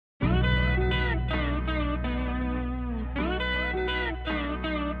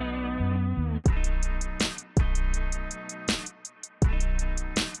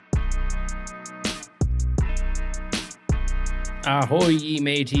Ahoy, ye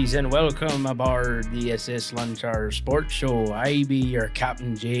mateys, and welcome aboard the SS Lunch Hour Sports Show. I be your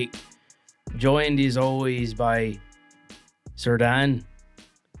Captain Jake, joined as always by Sir Dan.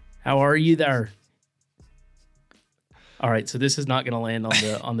 How are you there? All right, so this is not going to land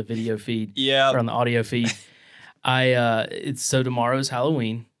on the video feed, or on the audio feed. So tomorrow's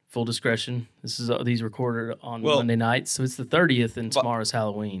Halloween. Full discretion. These recorded on Monday night, so it's the 30th, and tomorrow's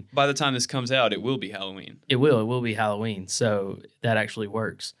Halloween. By the time this comes out, it will be Halloween. It will be Halloween, so that actually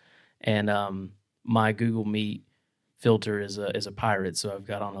works. And my Google Meet filter is a pirate, so I've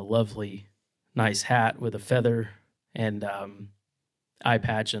got on a lovely, nice hat with a feather and eye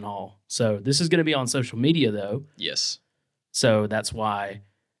patch and all. So this is going to be on social media, though. Yes. So that's why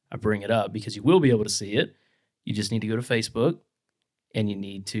I bring it up, because you will be able to see it. You just need to go to Facebook. And you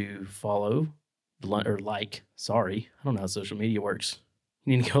need to follow I don't know how social media works.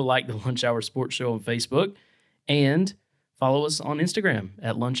 You need to go like the Lunch Hour Sports Show on Facebook and follow us on Instagram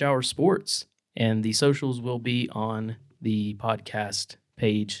at Lunch Hour Sports. And the socials will be on the podcast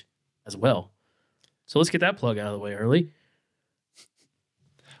page as well. So let's get that plug out of the way early.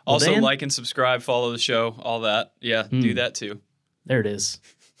 Also, like and subscribe, follow the show, all that. Yeah, do that too. There it is.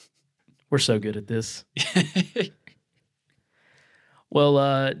 We're so good at this.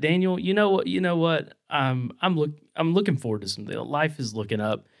 Well, Daniel, you know what? I'm looking forward to something. Life is looking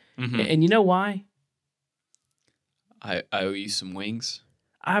up, and you know why? I owe you some wings.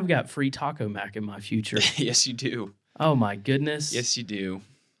 I've got free Taco Mac in my future. Yes, you do. Oh my goodness. Yes, you do.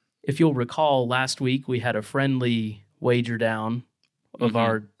 If you'll recall, last week we had a friendly wager down of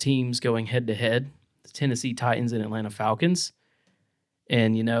our teams going head to head, the Tennessee Titans and Atlanta Falcons,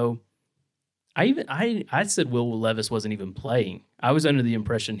 and I said Will Levis wasn't even playing. I was under the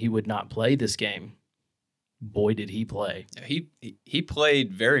impression he would not play this game. Boy, did he play. He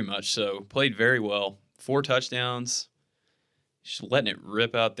played very much so. Played very well. 4 touchdowns. Just letting it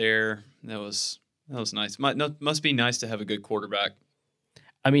rip out there. That was nice. Must be nice to have a good quarterback.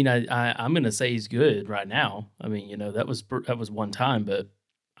 I mean, I'm going to say he's good right now. I mean, that was one time, but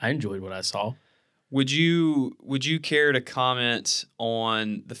I enjoyed what I saw. Would you care to comment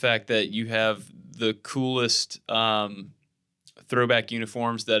on the fact that you have the coolest throwback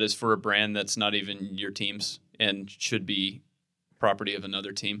uniforms that is for a brand that's not even your team's and should be property of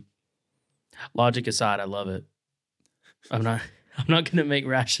another team? Logic aside, I love it. I'm not going to make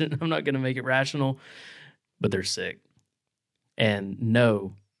it rational, but they're sick. And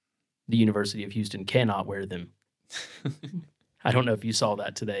no, the University of Houston cannot wear them. I don't know if you saw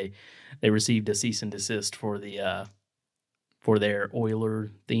that today. They received a cease and desist for their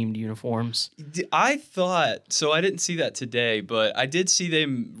Oiler-themed uniforms. I thought, so I didn't see that today, but I did see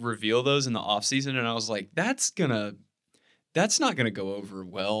them reveal those in the offseason, and I was like, that's not going to go over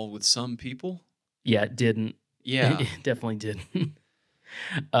well with some people. Yeah, it didn't. Yeah. It definitely didn't.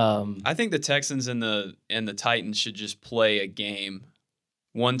 I think the Texans and the Titans should just play a game.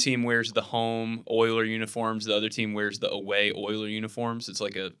 One team wears the home Oiler uniforms. The other team wears the away Oiler uniforms. It's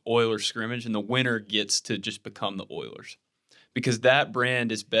like a Oiler scrimmage, and the winner gets to just become the Oilers. Because that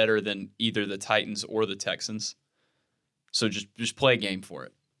brand is better than either the Titans or the Texans. So just play a game for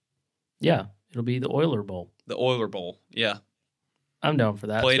it. Yeah, it'll be the Oiler Bowl. The Oiler Bowl, yeah. I'm down for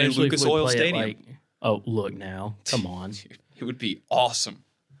that. Played in Lucas Oil Stadium. Oh, look now. Come on. It would be awesome.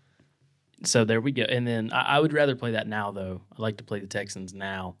 So there we go. And then I would rather play that now, though. I'd like to play the Texans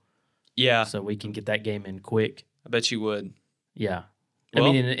now. Yeah. So we can get that game in quick. I bet you would. Yeah. Well,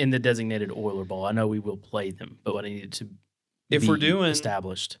 I mean, in the designated Oiler Bowl, I know we will play them, but I need it to be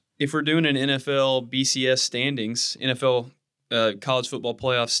established. If we're doing an NFL BCS standings, NFL college football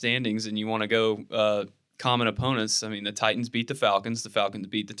playoff standings, and you want to go common opponents, I mean, the Titans beat the Falcons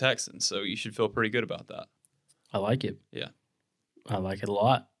beat the Texans, so you should feel pretty good about that. I like it. Yeah. I like it a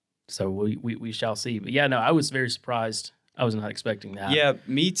lot. So we shall see. But yeah, no, I was very surprised. I was not expecting that. Yeah,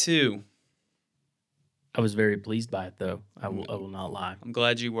 me too. I was very pleased by it, though. I will not lie. I'm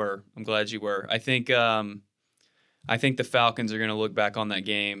glad you were. I think the Falcons are going to look back on that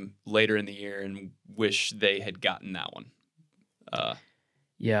game later in the year and wish they had gotten that one.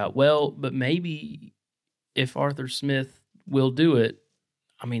 Yeah, well, but maybe if Arthur Smith will do it,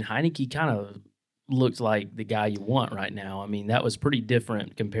 I mean, Heineke kind of looks like the guy you want right now. I mean, that was pretty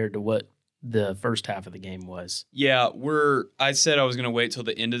different compared to what the first half of the game was. Yeah, I said I was going to wait till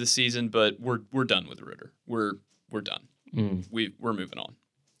the end of the season, but we're done with Ritter. We're done. We're moving on.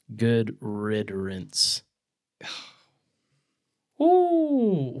 Good riddance.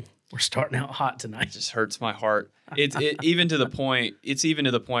 Ooh, we're starting out hot tonight. It just hurts my heart. It's even to the point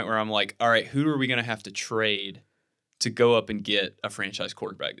where I'm like, all right, who are we going to have to trade to go up and get a franchise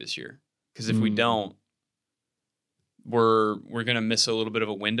quarterback this year? Because if we don't, we're gonna miss a little bit of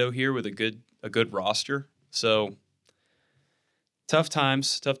a window here with a good roster. So tough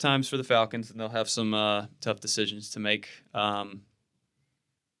times for the Falcons, and they'll have some tough decisions to make.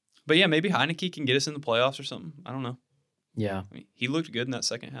 But yeah, maybe Heineke can get us in the playoffs or something. I don't know. Yeah, I mean, he looked good in that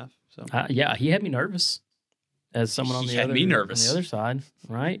second half. So yeah, he had me nervous as someone on the other side,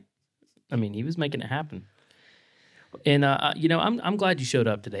 right? I mean, he was making it happen. And I'm glad you showed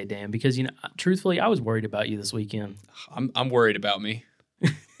up today, Dan, because truthfully, I was worried about you this weekend. I'm worried about me.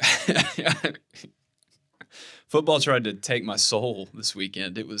 Football tried to take my soul this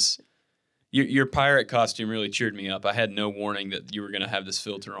weekend. It was your pirate costume really cheered me up. I had no warning that you were going to have this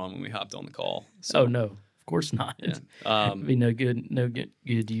filter on when we hopped on the call. So, oh no, of course not. Yeah. Be no good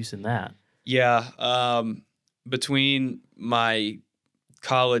use in that. Yeah, between my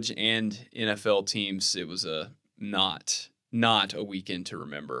college and NFL teams, it was not a weekend to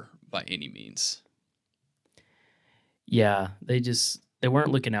remember by any means. Yeah, they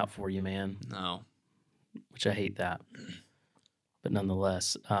weren't looking out for you, man. No. Which I hate that. But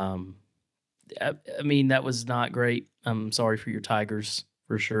nonetheless, I mean, that was not great. I'm sorry for your Tigers,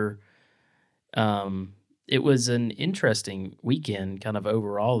 for sure. It was an interesting weekend kind of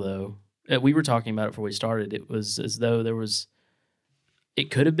overall, though. We were talking about it before we started. It was as though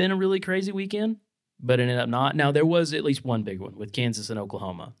it could have been a really crazy weekend, but it ended up not. Now, there was at least one big one with Kansas and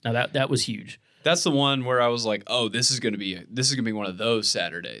Oklahoma. Now, that was huge. That's the one where I was like, "Oh, this is going to be one of those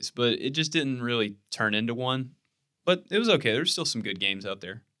Saturdays," but it just didn't really turn into one. But it was okay. There's still some good games out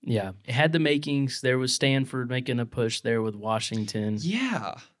there. Yeah, it had the makings. There was Stanford making a push there with Washington.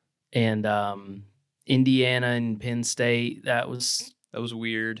 Yeah, and Indiana and Penn State. That was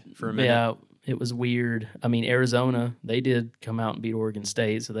weird for a minute. Yeah, it was weird. I mean, Arizona, they did come out and beat Oregon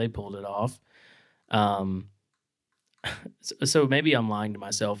State, so they pulled it off. So maybe I'm lying to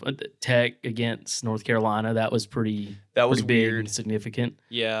myself. Tech against North Carolina, that was pretty big weird and significant.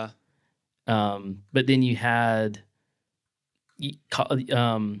 Yeah. But then you had you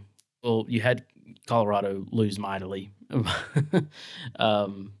had Colorado lose mightily. I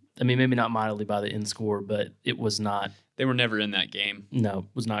mean, maybe not mightily by the end score, but it was not. They were never in that game. No,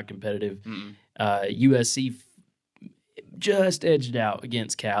 it was not competitive. USC just edged out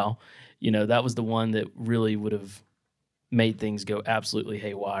against Cal. That was the one that really would have made things go absolutely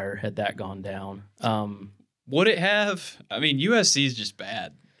haywire had that gone down. Would it have? I mean, USC is just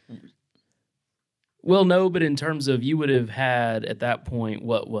bad. Well, no, but in terms of you would have had at that point,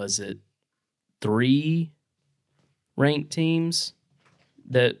 what was it, 3 ranked teams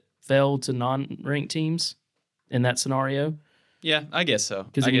that fell to non-ranked teams in that scenario? Yeah, I guess so.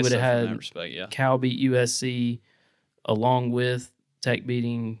 Because you would have had that respect, yeah. Cal beat USC along with Tech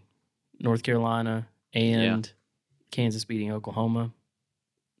beating North Carolina and Kansas beating Oklahoma.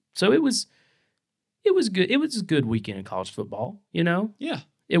 So it was good. It was a good weekend in college football, Yeah.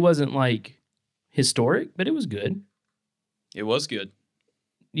 It wasn't like historic, but it was good. It was good.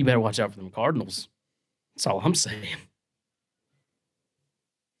 You better watch out for them Cardinals. That's all I'm saying.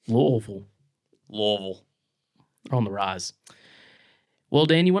 Louisville. They're on the rise. Well,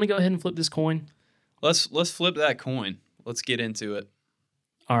 Dan, you want to go ahead and flip this coin? Let's flip that coin. Let's get into it.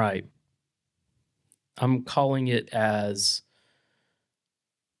 All right. I'm calling it as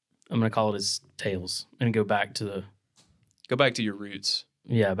tails and go back to your roots.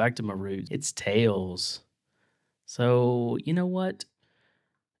 Yeah, back to my roots. It's tails. So, you know what?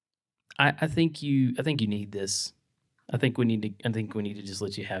 I think you need this. I think we need to just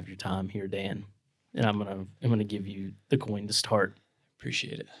let you have your time here, Dan. And I'm gonna give you the coin to start.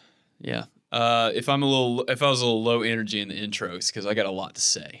 Appreciate it. Yeah. If I was a little low energy in the intro, it's because I got a lot to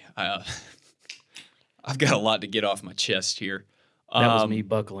say. I've got a lot to get off my chest here. That was me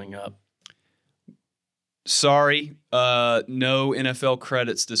buckling up. Sorry, no NFL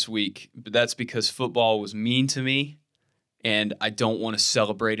credits this week, but that's because football was mean to me, and I don't want to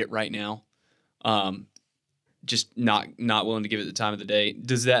celebrate it right now. Just not willing to give it the time of the day.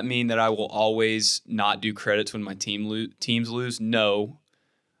 Does that mean that I will always not do credits when my teams lose? No,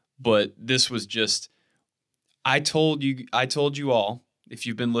 but this was just. I told you all, if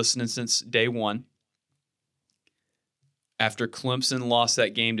you've been listening since day one. After Clemson lost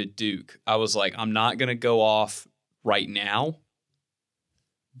that game to Duke, I was like, I'm not going to go off right now,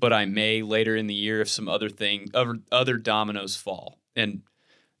 but I may later in the year if some other dominoes fall. And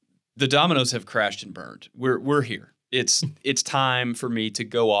the dominoes have crashed and burned. We're here. It's time for me to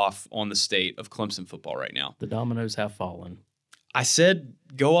go off on the state of Clemson football right now. The dominoes have fallen. I said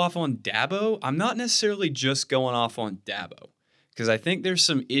go off on Dabo. I'm not necessarily just going off on Dabo because I think there's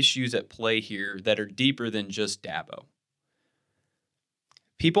some issues at play here that are deeper than just Dabo.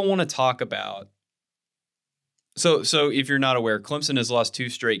 People want to talk about So if you're not aware, Clemson has lost 2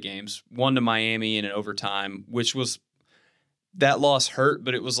 straight games, one to Miami in an overtime, which was that loss hurt,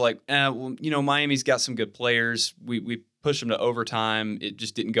 but it was like, well, Miami's got some good players. We pushed them to overtime. It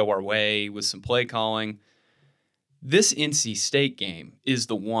just didn't go our way with some play calling. This NC State game is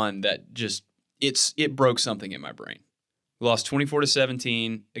the one that just it broke something in my brain. We lost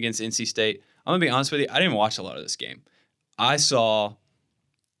 24-17 against NC State. I'm gonna be honest with you, I didn't watch a lot of this game. I saw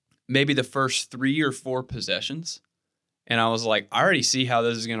maybe the first 3 or 4 possessions, and I was like, I already see how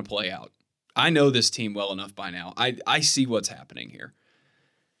this is gonna play out. I know this team well enough by now. I see what's happening here.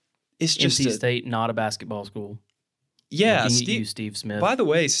 It's just NC State, not a basketball school. Yeah, Steve Smith. By the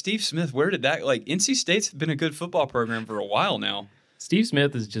way, Steve Smith, where did that NC State's been a good football program for a while now. Steve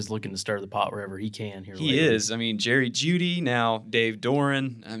Smith is just looking to stir the pot wherever he can here. He is. I mean, Jerry Jeudy, now Dave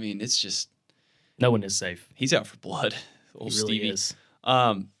Doran. I mean, it's just no one is safe. He's out for blood. Old he really Stevie is.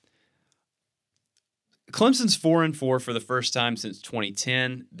 Clemson's 4-4 for the first time since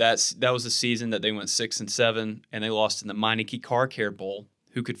 2010. That was the season that they went 6-7, and they lost in the Meineke Car Care Bowl.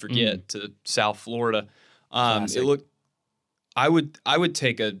 Who could forget to South Florida? It looked. I would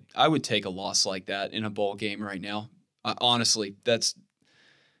take a loss like that in a bowl game right now. Honestly, that's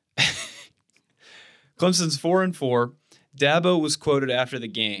Clemson's 4-4. Dabo was quoted after the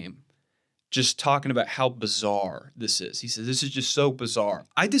game, just talking about how bizarre this is. He says this is just so bizarre.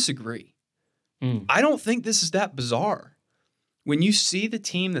 I disagree. I don't think this is that bizarre. When you see the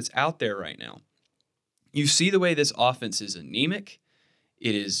team that's out there right now, you see the way this offense is anemic.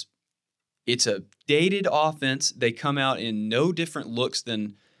 It's a dated offense. They come out in no different looks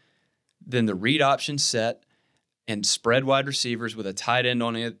than the read option set and spread wide receivers with a tight end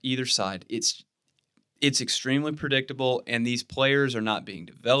on either side. It's extremely predictable, and these players are not being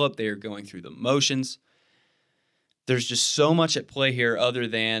developed. They are going through the motions. There's just so much at play here other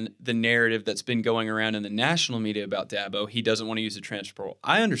than the narrative that's been going around in the national media about Dabo. He doesn't want to use the transfer portal.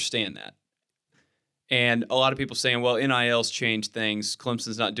 I understand that. And a lot of people saying, well, NIL's changed things.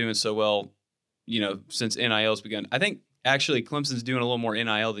 Clemson's not doing so well, since NIL's begun. I think actually Clemson's doing a little more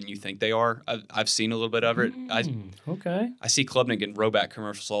NIL than you think they are. I've seen a little bit of it. Okay. I see Klubnik in Roback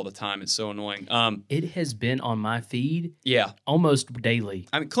commercials all the time. It's so annoying. It has been on my feed almost daily.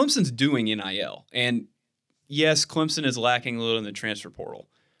 I mean, Clemson's doing NIL. And yes, Clemson is lacking a little in the transfer portal.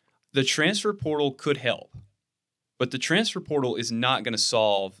 The transfer portal could help. But the transfer portal is not going to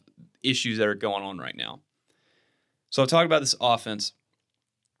solve issues that are going on right now. So I'll talk about this offense.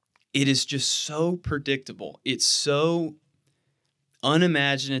 It is just so predictable. It's so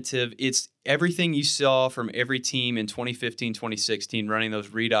unimaginative. It's everything you saw from every team in 2015, 2016, running those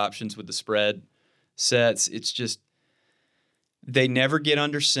read options with the spread sets. It's just, they never get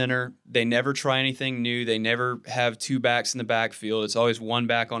under center. They never try anything new. They never have 2 backs in the backfield. It's always 1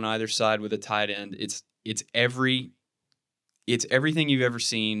 back on either side with a tight end. It's everything you've ever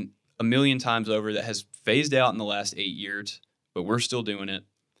seen a million times over that has phased out in the last 8 years, but we're still doing it.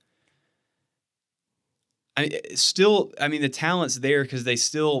 The talent's there because they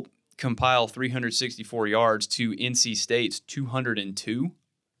still compile 364 yards to NC State's 202,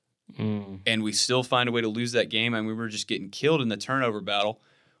 and we still find a way to lose that game. I mean, we were just getting killed in the turnover battle.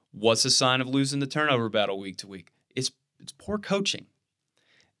 What's a sign of losing the turnover battle week to week? It's poor coaching.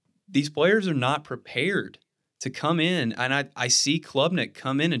 These players are not prepared to come in, and I see Klubnik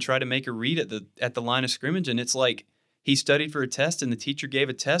come in and try to make a read at the line of scrimmage, and it's like he studied for a test, and the teacher gave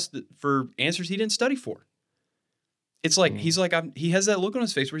a test for answers he didn't study for. It's like he's like he has that look on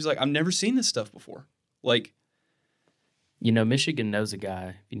his face where he's like, I've never seen this stuff before. Like, Michigan knows a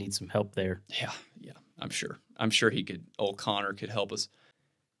guy if you need some help there. Yeah, I'm sure he could. Old Connor could help us.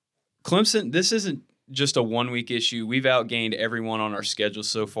 Clemson, this isn't just a 1-week issue. We've outgained everyone on our schedule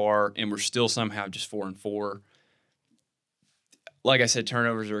so far, and we're still somehow just 4-4. Like I said,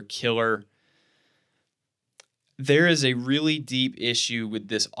 turnovers are a killer. There is a really deep issue with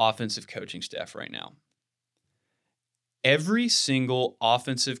this offensive coaching staff right now. Every single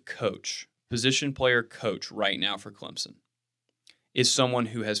offensive coach, position player coach right now for Clemson is someone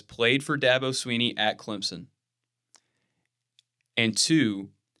who has played for Dabo Swinney at Clemson, and 2,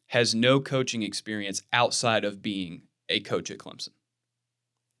 has no coaching experience outside of being a coach at Clemson.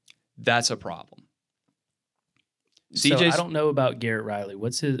 That's a problem. So I don't know about Garrett Riley.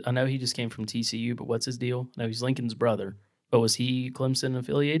 I know he just came from TCU, but what's his deal? I know he's Lincoln's brother, but was he Clemson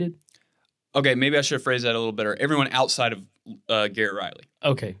affiliated? Okay, maybe I should have phrased that a little better. Everyone outside of Garrett Riley.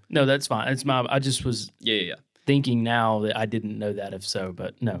 Okay, no, that's fine. I just was thinking now that I didn't know that if so,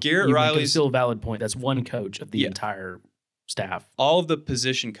 but no. Garrett Riley's still a valid point. That's one coach of the entire staff. All of the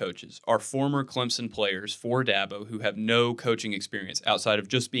position coaches are former Clemson players for Dabo who have no coaching experience outside of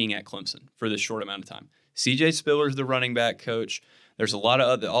just being at Clemson for this short amount of time. CJ Spiller's the running back coach. There's a lot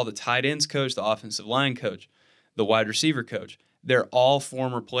of all the tight ends coach, the offensive line coach, the wide receiver coach. They're all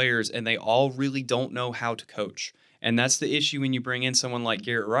former players, and they all really don't know how to coach. And that's the issue when you bring in someone like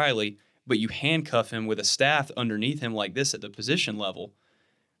Garrett Riley, but you handcuff him with a staff underneath him like this at the position level.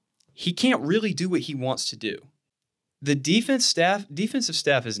 He can't really do what he wants to do. The defensive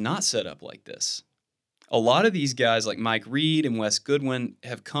staff is not set up like this. A lot of these guys like Mike Reed and Wes Goodwin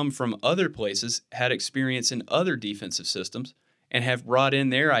have come from other places, had experience in other defensive systems, and have brought in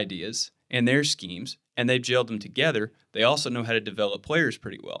their ideas and their schemes, and they've gelled them together. They also know how to develop players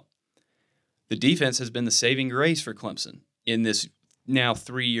pretty well. The defense has been the saving grace for Clemson in this now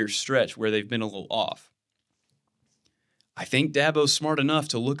 3-year stretch where they've been a little off. I think Dabo's smart enough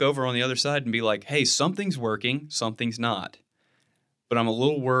to look over on the other side and be like, hey, something's working, something's not. But I'm a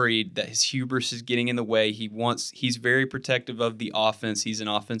little worried that his hubris is getting in the way. He's very protective of the offense. He's an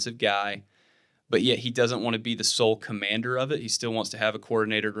offensive guy, but yet he doesn't want to be the sole commander of it. He still wants to have a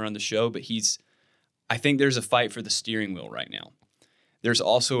coordinator to run the show, but I think there's a fight for the steering wheel right now. There's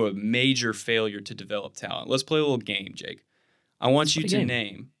also a major failure to develop talent. Let's play a little game, Jake. I want you to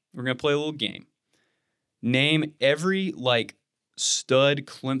name, we're going to play a little game. Name every stud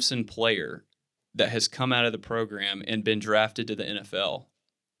Clemson player that has come out of the program and been drafted to the NFL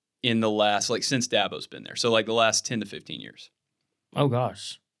in the last, since Dabo's been there. So the last 10 to 15 years. Oh,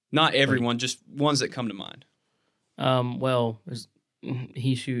 gosh. Not everyone, just ones that come to mind. Well, there's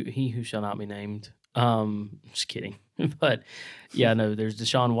he who shall not be named. Just kidding. But yeah, no, there's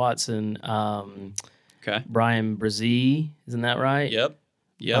Deshaun Watson. Okay. Brian Brzee, isn't that right? Yep.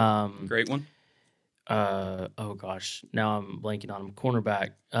 Great one. Oh gosh, now I'm blanking on him.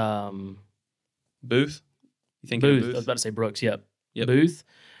 Cornerback. Booth. You think Booth? Booth? I was about to say Brooks. Yep. Yep. Booth.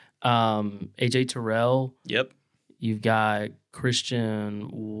 AJ Terrell. Yep. You've got Christian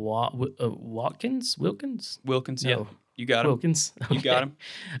Wilkins. Wilkins. No. Yep. You got him. Wilkins. Okay. You got him.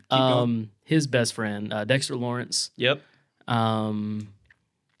 Keep going. His best friend, Dexter Lawrence. Yep. I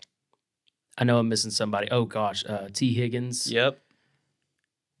know I'm missing somebody. Oh gosh, T. Higgins. Yep.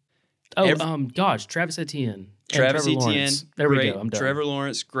 Oh, gosh, Travis Etienne. Travis Trevor Etienne. Lawrence. There great. we go. I'm done. Trevor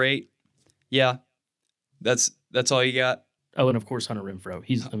Lawrence, great. Yeah. That's all you got. Oh, and of course Hunter Renfrow.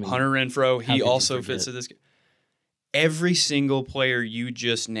 Hunter Renfrow. He also forget? fits to this. Every single player you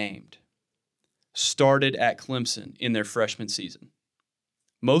just named started at Clemson in their freshman season.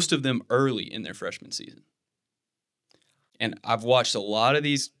 Most of them early in their freshman season. And I've watched a lot of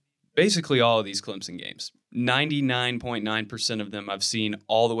these, basically all of these Clemson games. 99.9% of them I've seen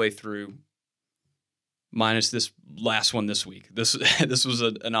all the way through, minus this last one this week. This was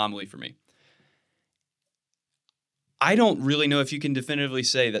an anomaly for me. I don't really know if you can definitively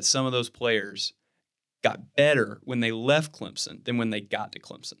say that some of those players got better when they left Clemson than when they got to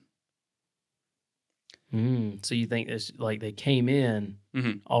Clemson. So you think it's they came in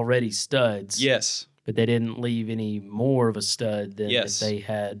already studs? Yes. But they didn't leave any more of a stud than if they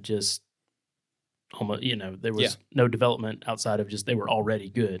had just almost, there was no development outside of just they were already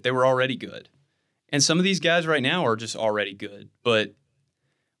good. They were already good. And some of these guys right now are just already good, but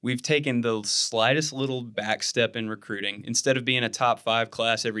we've taken the slightest little back step in recruiting. Instead of being a top 5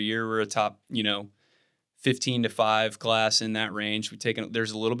 class every year, we're a top, 15 to 5 class in that range.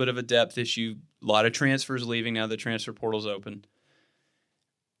 There's a little bit of a depth issue, a lot of transfers leaving now the transfer portal's open.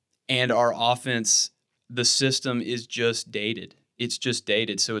 And our offense, the system is just dated. It's just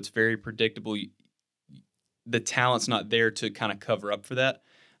dated, so it's very predictable. The talent's not there to kind of cover up for that.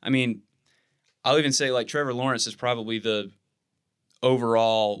 I mean, I'll even say Trevor Lawrence is probably the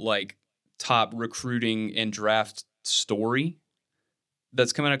overall top recruiting and draft story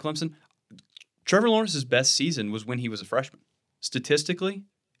that's come out of Clemson. Trevor Lawrence's best season was when he was a freshman. Statistically,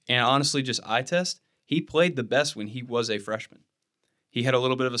 and honestly just eye test, he played the best when he was a freshman. He had a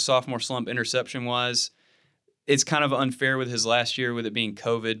little bit of a sophomore slump interception-wise. It's kind of unfair with his last year with it being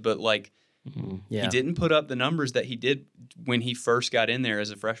COVID, but he didn't put up the numbers that he did when he first got in there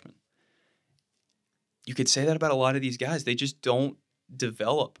as a freshman. You could say that about a lot of these guys. They just don't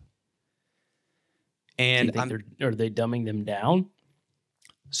develop. And are they dumbing them down?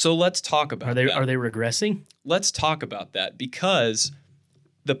 So let's talk about that. Are they regressing? Let's talk about that because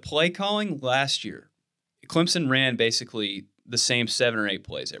the play calling last year, Clemson ran basically the same 7 or 8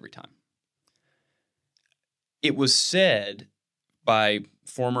 plays every time. It was said by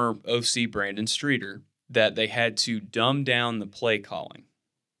former OC Brandon Streeter that they had to dumb down the play calling.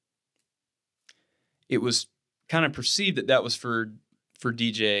 It was kind of perceived that was for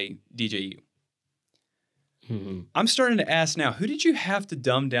DJU. I'm starting to ask now, who did you have to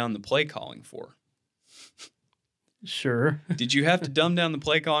dumb down the play calling for? Sure. Did you have to dumb down the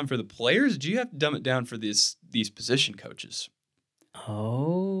play calling for the players? Did you have to dumb it down for these position coaches?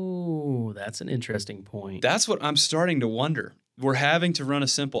 Oh, that's an interesting point. That's what I'm starting to wonder. We're having to run a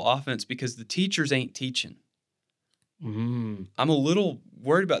simple offense because the teachers ain't teaching. I'm a little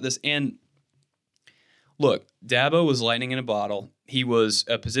worried about this. And look, Dabo was lightning in a bottle. He was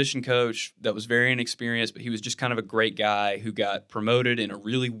a position coach that was very inexperienced, but he was just kind of a great guy who got promoted in a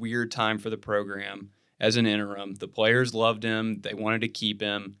really weird time for the program as an interim. The players loved him. They wanted to keep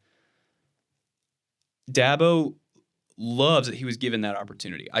him. Dabo loves that he was given that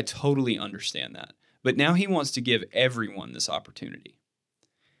opportunity. I totally understand that. But now he wants to give everyone this opportunity.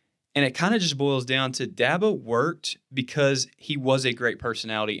 And it kind of just boils down to Dabo worked because he was a great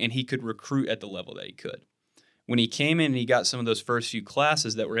personality and he could recruit at the level that he could. When he came in and he got some of those first few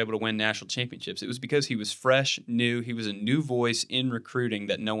classes that were able to win national championships, it was because he was fresh, new. He was a new voice in recruiting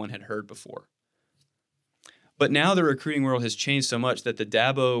that no one had heard before. But now the recruiting world has changed so much that the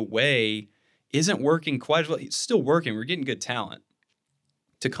Dabo way isn't working quite as well. It's still working. We're getting good talent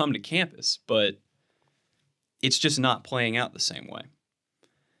to come to campus, but it's just not playing out the same way.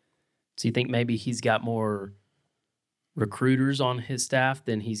 So you think maybe he's got more recruiters on his staff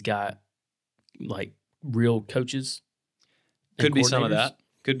than he's got like real coaches? Could be some of that.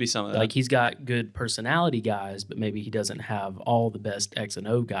 Could be some of that. Like he's got good personality guys, but maybe he doesn't have all the best X and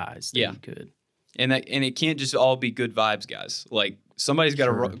O guys that he could. And it can't just all be good vibes guys. Like somebody's got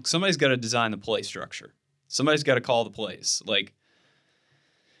to design the play structure. Somebody's got to call the plays. Like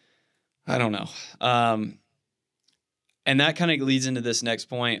I don't know. And that kind of leads into this next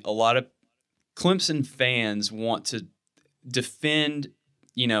point. A lot of Clemson fans want to defend,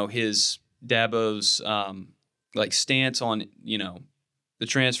 his Dabo's like stance on, the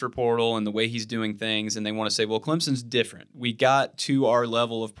transfer portal and the way he's doing things. And they want to say, well, Clemson's different. We got to our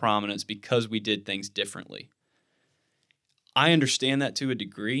level of prominence because we did things differently. I understand that to a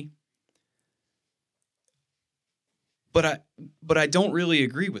degree, but I don't really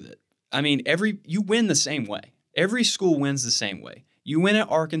agree with it. I mean, you win the same way. Every school wins the same way. You win at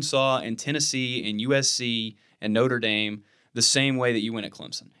Arkansas and Tennessee and USC and Notre Dame the same way that you win at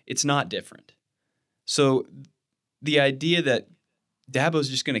Clemson. It's not different. So the idea that Dabo's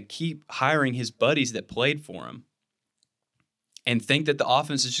just going to keep hiring his buddies that played for him and think that the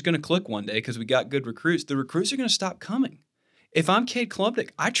offense is just going to click one day because we got good recruits, the recruits are going to stop coming. If I'm Cade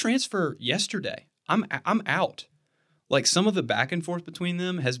Klubnik, I transfer yesterday. I'm out. Like some of the back and forth between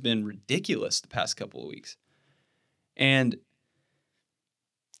them has been ridiculous the past couple of weeks. And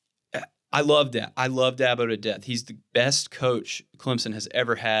I love that. I love Dabo to death. He's the best coach Clemson has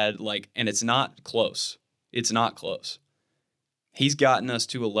ever had. And it's not close. It's not close. He's gotten us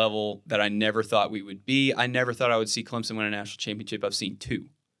to a level that I never thought we would be. I never thought I would see Clemson win a national championship. I've seen 2.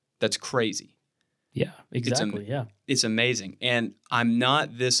 That's crazy. Yeah, exactly. It's amazing. And I'm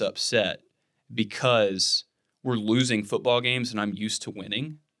not this upset because we're losing football games and I'm used to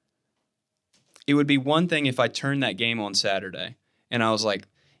winning. It would be one thing if I turned that game on Saturday and I was like,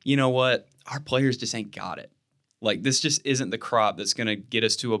 you know what? Our players just ain't got it. Like, this just isn't the crop that's going to get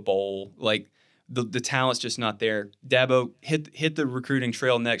us to a bowl. Like, the talent's just not there. Dabo, hit the recruiting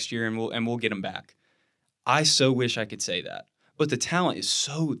trail next year and we'll get them back. I so wish I could say that. But the talent is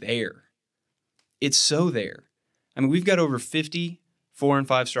so there. It's so there. I mean, we've got over 50 4- and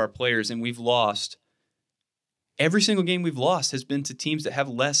 5-star players, and we've lost. Every single game we've lost has been to teams that have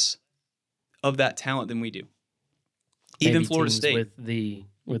less of that talent than we do. Even Maybe Florida teams State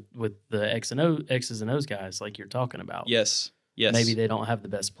with the X's and O's guys like you're talking about. Yes. Maybe they don't have the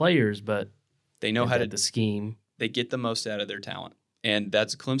best players, but they know how to the scheme. They get the most out of their talent, and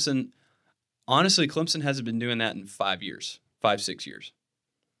that's Clemson. Honestly, Clemson hasn't been doing that in 5 years, 5-6 years.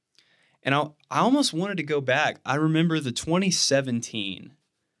 And I almost wanted to go back. I remember the 2017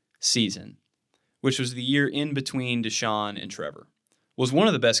 season, which was the year in between Deshaun and Trevor, was one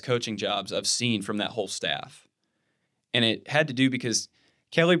of the best coaching jobs I've seen from that whole staff. And it had to do because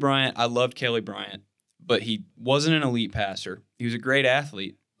Kelly Bryant, I loved Kelly Bryant, but he wasn't an elite passer. He was a great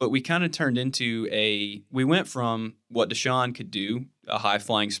athlete, but we kind of turned into we went from what Deshaun could do, a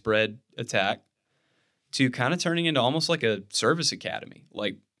high-flying spread attack, to kind of turning into almost like a service academy.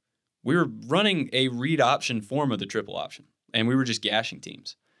 Like, we were running a read option form of the triple option, and we were just gashing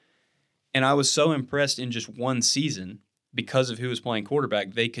teams. And I was so impressed in just one season, because of who was playing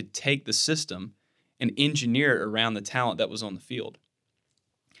quarterback, they could take the system and engineer it around the talent that was on the field.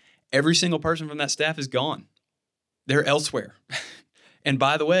 Every single person from that staff is gone. They're elsewhere. And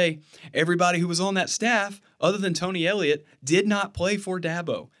by the way, everybody who was on that staff, other than Tony Elliott, did not play for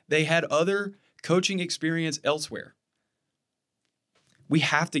Dabo. They had other coaching experience elsewhere. We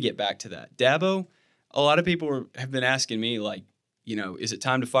have to get back to that. Dabo, a lot of people have been asking me, like, is it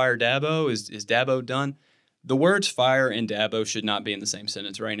time to fire Dabo? Is Dabo done? The words fire and Dabo should not be in the same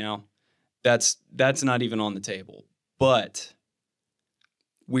sentence right now. That's not even on the table. But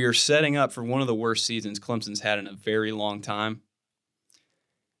we are setting up for one of the worst seasons Clemson's had in a very long time.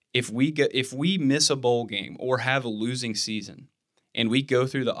 If we miss a bowl game or have a losing season and we go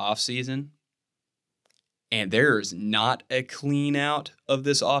through the offseason and there is not a clean out of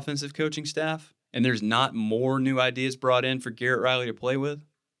this offensive coaching staff and there's not more new ideas brought in for Garrett Riley to play with,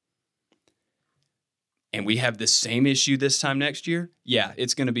 and we have the same issue this time next year, yeah,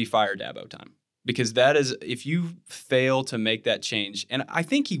 it's going to be fire Dabo time. Because that is, if you fail to make that change, and I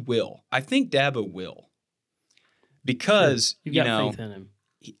think he will. I think Dabo will. Because, sure. You got faith in him.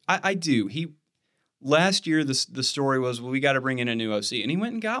 I do. Last year, the story was, well, we got to bring in a new OC. And he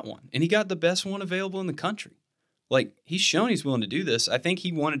went and got one. And he got the best one available in the country. Like, he's shown he's willing to do this. I think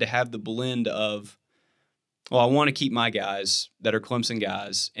he wanted to have the blend of, well, I want to keep my guys that are Clemson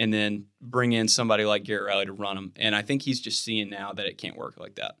guys and then bring in somebody like Garrett Riley to run them. And I think he's just seeing now that it can't work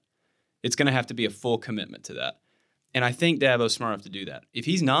like that. It's going to have to be a full commitment to that. And I think Dabo's smart enough to do that. If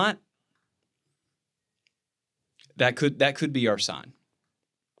he's not, that could be our sign.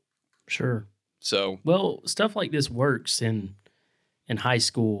 Sure. So, well, stuff like this works in high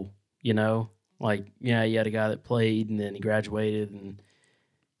school, Like, yeah, you had a guy that played and then he graduated and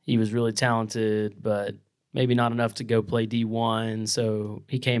he was really talented, but maybe not enough to go play D1. So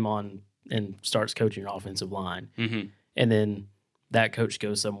he came on and starts coaching your offensive line. Mm-hmm. And then that coach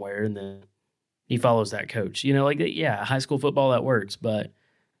goes somewhere and then he follows that coach. High school football, that works, but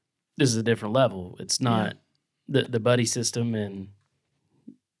this is a different level. It's not the buddy system and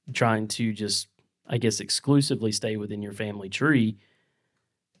trying to just, I guess, exclusively stay within your family tree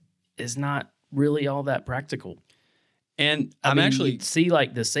is not really all that practical. And I mean, actually see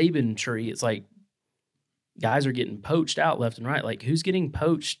like the Saban tree. It's like guys are getting poached out left and right. Like who's getting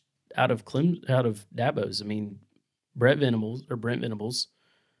poached out of Dabo's? I mean, Brent Venables,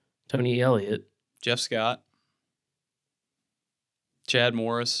 Tony Elliott, Jeff Scott, Chad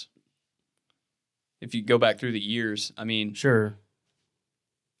Morris. If you go back through the years, I mean, sure.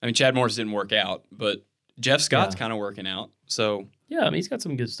 I mean, Chad Morris didn't work out, but Jeff Scott's kind of working out. So yeah, I mean, he's got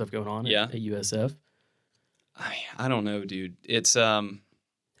some good stuff going on at USF. I don't know, dude. It's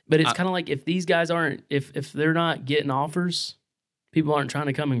but it's kind of like if these guys aren't, if they're not getting offers, people aren't trying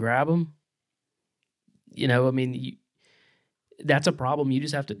to come and grab them. I mean, that's a problem you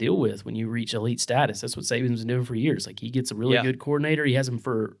just have to deal with when you reach elite status. That's what Saban's been doing for years. Like he gets a really good coordinator. He has them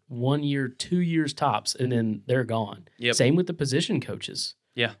for 1 year, 2 years tops, and then they're gone. Yep. Same with the position coaches.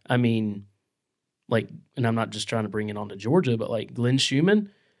 Yeah. I mean, like, and I'm not just trying to bring it on to Georgia, but like Glenn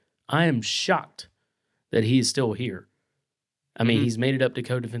Schumann, I am shocked that he is still here. I mean, he's made it up to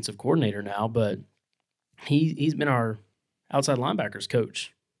co-defensive coordinator now, but he's been our outside linebackers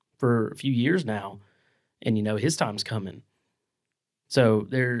coach for a few years now, and his time's coming. So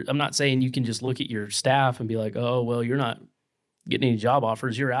I'm not saying you can just look at your staff and be like, oh, well, you're not getting any job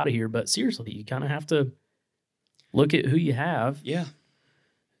offers, you're out of here. But seriously, you kind of have to look at who you have. Yeah.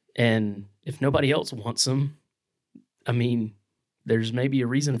 And if nobody else wants them, I mean, there's maybe a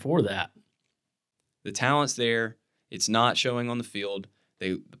reason for that. The talent's there. It's not showing on the field.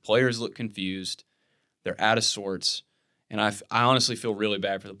 The players look confused. They're out of sorts. And I honestly feel really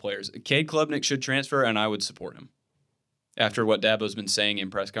bad for the players. Cade Klubnik should transfer, and I would support him. After what Dabo's been saying in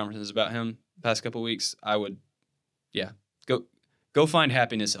press conferences about him the past couple of weeks, I would, go find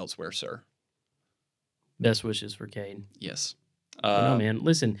happiness elsewhere, sir. Best wishes for Cade. Yes. Man,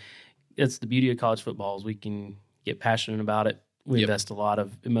 listen, it's the beauty of college football is we can get passionate about it. We invest a lot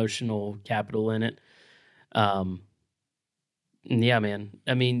of emotional capital in it. Yeah, man.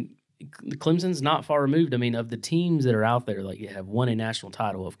 I mean, Clemson's not far removed. I mean, of the teams that are out there, like you have won a national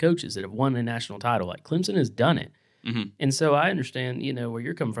title, of coaches that have won a national title, like Clemson has done it. Mm-hmm. And so I understand, where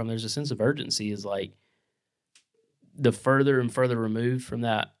you're coming from. There's a sense of urgency is like the further and further removed from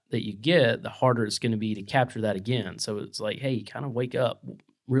that you get, the harder it's going to be to capture that again. So it's like, hey, kind of wake up,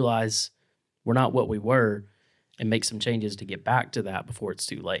 realize we're not what we were, and make some changes to get back to that before it's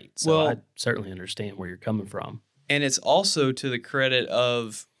too late. So I certainly understand where you're coming from. And it's also to the credit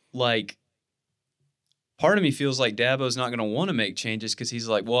of, like, part of me feels like Dabo's not going to want to make changes because he's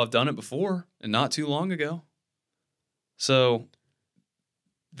like, well, I've done it before and not too long ago. So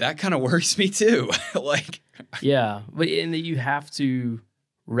that kind of worries me too. Yeah, but and that you have to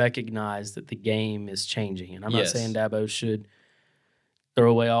recognize that the game is changing. And I'm not saying Dabo should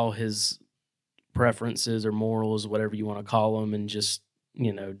throw away all his preferences or morals, whatever you want to call them, and just,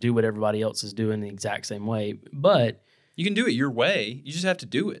 do what everybody else is doing the exact same way. But you can do it your way. You just have to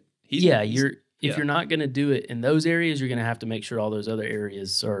do it. if you're not going to do it in those areas, you're going to have to make sure all those other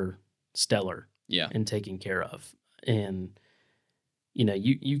areas are stellar and taken care of. And,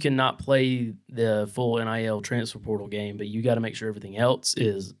 you cannot play the full NIL transfer portal game, but you got to make sure everything else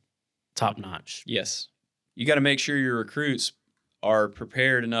is top notch. Yes. You got to make sure your recruits are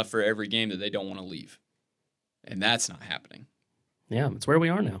prepared enough for every game that they don't want to leave. And that's not happening. Yeah, it's where we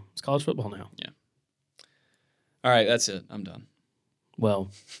are now. It's college football now. Yeah. All right, that's it. I'm done.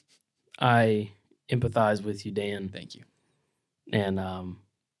 Well, I empathize with you, Dan. Thank you. And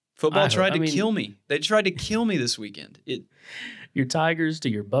football tried to kill me. They tried to kill me this weekend. Your Tigers to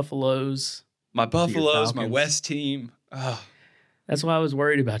your Buffaloes. My Buffaloes, my West team. Oh. That's why I was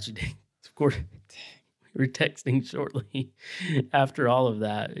worried about you, Dan. Of course, we were texting shortly after all of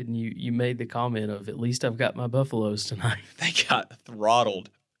that, and you made the comment of, at least I've got my Buffaloes tonight. They got throttled.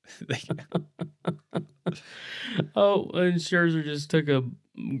 Oh, and Scherzer just took a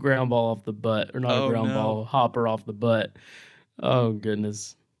ground ball off the butt, or not a ground ball, hopper off the butt. Oh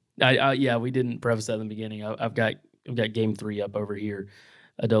goodness! Yeah, we didn't preface that in the beginning. I've got game 3 up over here.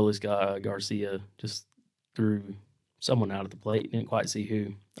 Adolis Garcia just threw someone out at the plate. Didn't quite see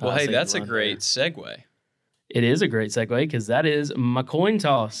who. Well, hey, that's a great segue. It is a great segue because that is my coin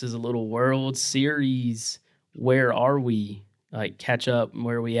toss. Is a little World Series. Where are we? Like catch up.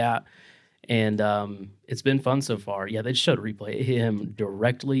 Where are we at? And it's been fun so far. Yeah, they just showed a replay. It hit him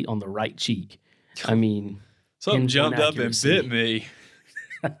directly on the right cheek. I mean, something jumped up and bit me.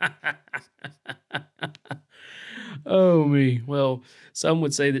 Oh, me. Well, some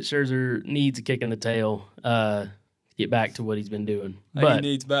would say that Scherzer needs a kick in the tail to get back to what he's been doing. But he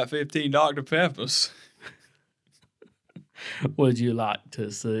needs about 15 Dr. Peppers. Would you like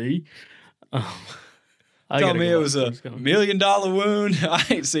to see? Tell me it was a $1 million wound. I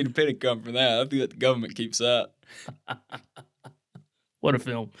ain't seen a penny come from that. I think that the government keeps that. What a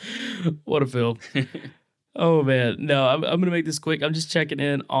film. What a film. Oh, man. No, I'm going to make this quick. I'm just checking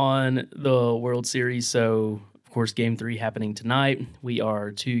in on the World Series. So, of course, Game 3 happening tonight. We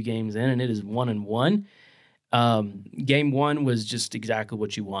are 2 games in, and it is 1-1. Game 1 was just exactly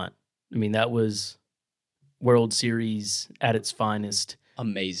what you want. I mean, that was World Series at its finest.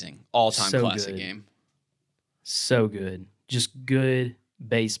 Amazing. All-time classic game. So good. Just good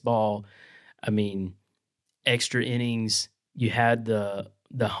baseball. I mean, extra innings. You had the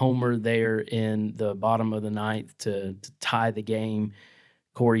homer there in the bottom of the ninth to tie the game.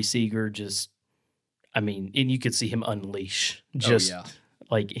 Corey Seager and you could see him unleash.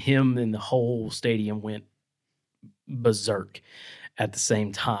 Like him and the whole stadium went berserk at the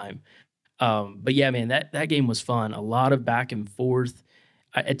same time. But yeah, man, that game was fun. A lot of back and forth.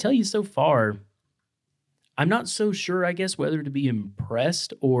 I tell you, so far, I'm not so sure, I guess, whether to be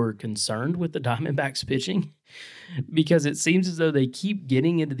impressed or concerned with the Diamondbacks pitching, because it seems as though they keep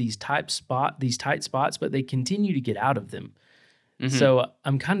getting into these tight spots, but they continue to get out of them. Mm-hmm. So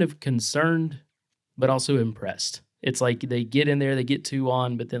I'm kind of concerned, but also impressed. It's like they get in there, they get 2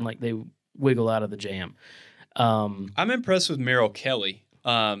 on, but then like they wiggle out of the jam. I'm impressed with Merrill Kelly,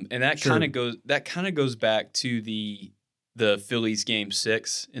 and that kind of goes back to the Phillies Game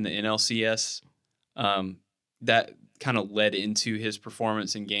 6 in the NLCS. That kind of led into his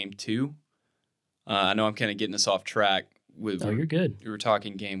performance in Game 2. I know I'm kind of getting us off track. You're good. We were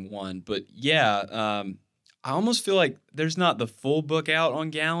talking Game 1, but yeah, I almost feel like there's not the full book out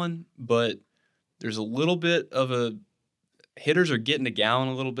on Gallen, but there's a little bit of hitters are getting to Gallen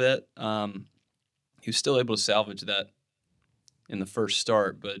a little bit. He was still able to salvage that in the first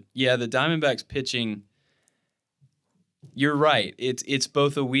start, but yeah, the Diamondbacks pitching. You're right. It's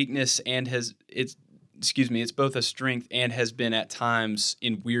both a weakness and it's both a strength and has been at times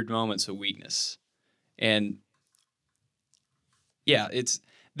in weird moments a weakness. And yeah,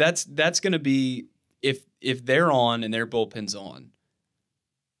 that's going to be if they're on and their bullpen's on,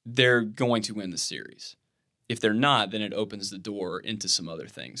 they're going to win the series. If they're not, then it opens the door into some other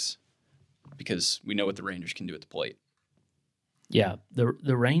things because we know what the Rangers can do at the plate. Yeah,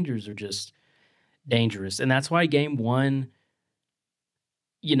 the Rangers are just dangerous, and that's why Game 1,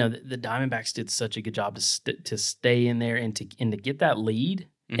 the Diamondbacks did such a good job to stay in there and to get that lead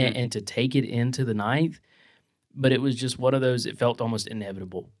and to take it into the ninth. But it was just one of those. It felt almost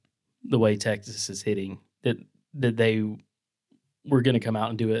inevitable the way Texas is hitting that they were going to come out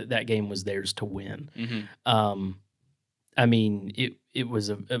and do it. That game was theirs to win. Mm-hmm. I mean, it was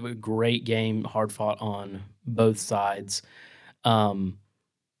a great game, hard fought on both sides. But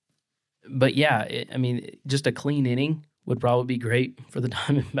yeah, just a clean inning would probably be great for the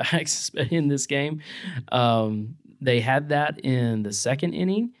Diamondbacks in this game. They had that in the second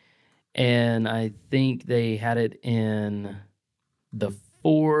inning, and I think they had it in the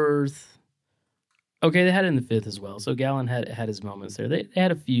fourth Okay, they had it in the 5th as well. So Gallen had his moments there. They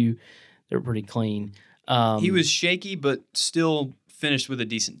had a few. They were pretty clean. He was shaky, but still finished with a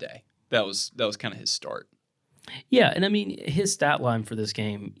decent day. That was kind of his start. Yeah, and I mean his stat line for this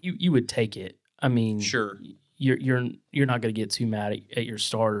game, you would take it. I mean, sure, you're not going to get too mad at your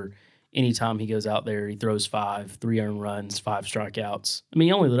starter anytime he goes out there. He throws 5, 3 earned runs, 5 strikeouts. I mean,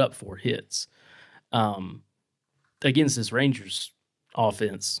 he only lit up 4 hits against this Rangers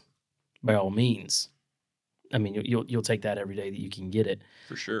offense. By all means, I mean you'll take that every day that you can get it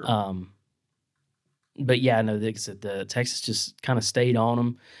for sure. But yeah, no, the Texas just kind of stayed on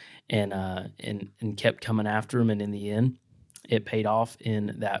him and kept coming after him, and in the end, it paid off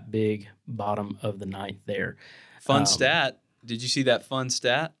in that big bottom of the 9th there. Fun stat. Did you see that fun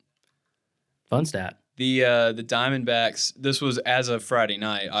stat? Fun stat. The Diamondbacks, this was as of Friday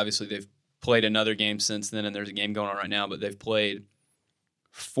night. Obviously, they've played another game since then, and there's a game going on right now, but they've played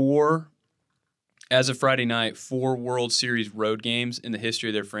 4, as of Friday night, 4 World Series road games in the history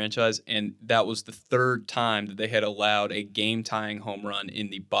of their franchise, and that was the 3rd time that they had allowed a game-tying home run in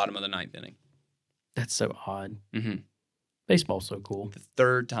the bottom of the 9th inning. That's so odd. Mm-hmm. Baseball's so cool. The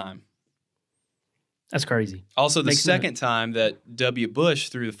 3rd time. That's crazy. Also, the second time that W. Bush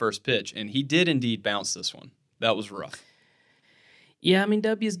threw the first pitch, and he did indeed bounce this one. That was rough. Yeah, I mean,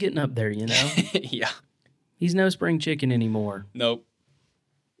 W's getting up there, you know? Yeah. He's no spring chicken anymore. Nope.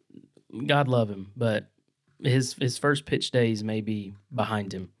 God love him, but his first pitch days may be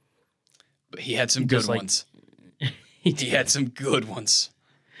behind him. But he had some good ones. He had some good ones.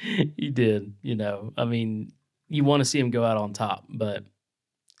 He did, you know. I mean, you want to see him go out on top, but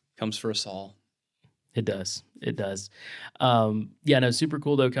comes for us all. It does. It does. Yeah, no, super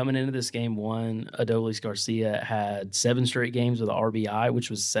cool, though. Coming into this game, Adolis Garcia had 7 straight games with an RBI, which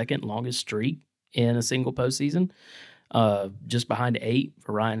was second longest streak in a single postseason, just behind 8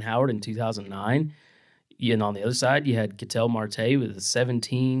 for Ryan Howard in 2009. And on the other side, you had Ketel Marte with a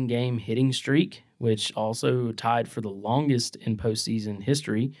 17-game hitting streak, which also tied for the longest in postseason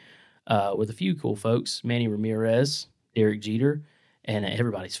history with a few cool folks, Manny Ramirez, Derek Jeter, and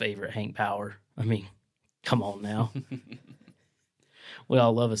everybody's favorite, Hank Power. I mean, come on now. We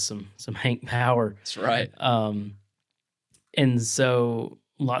all love us some Hank Power. That's right. And so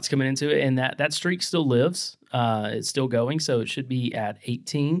lots coming into it, and that streak still lives. It's still going, so it should be at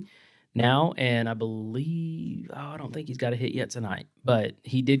 18 now. And I believe, I don't think he's got a hit yet tonight, but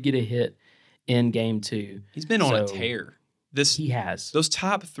he did get a hit in game 2. He's been on a tear. He has. Those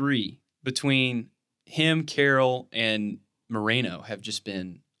top 3 between him, Carroll, and Moreno have just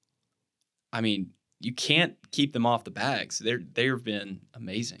been, I mean, you can't keep them off the bags. They've been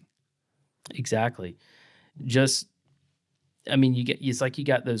amazing. Exactly. Just, I mean, it's like you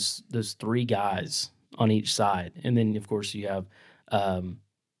got those 3 guys on each side, and then of course you have, I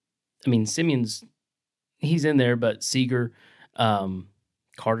mean, Simeon's, he's in there, but Seager,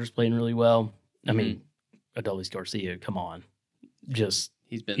 Carter's playing really well. I mean, Adolis Garcia, come on, he's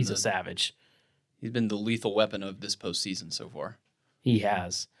a savage. He's been the lethal weapon of this postseason so far. He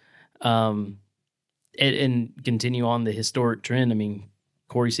has. And continue on the historic trend. I mean,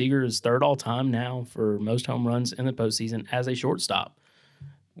 Corey Seager is 3rd all-time now for most home runs in the postseason as a shortstop.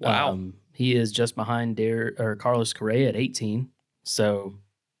 Wow. He is just behind Carlos Correa at 18. So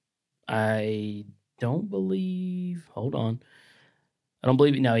I don't believe – hold on. I don't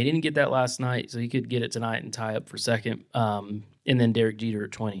believe – no, he didn't get that last night, so he could get it tonight and tie up for second. And then Derek Jeter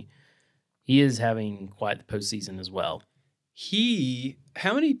at 20. He is having quite the postseason as well.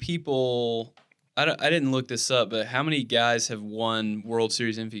 How many people, I didn't look this up, but how many guys have won World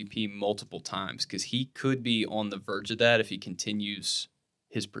Series MVP multiple times? Because he could be on the verge of that if he continues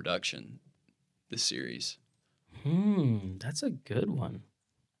his production this series. That's a good one.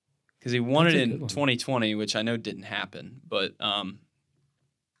 Because he won it in 2020, which I know didn't happen. But,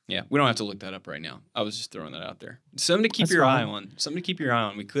 yeah, we don't have to look that up right now. I was just throwing that out there. Something to keep your eye on. Something to keep your eye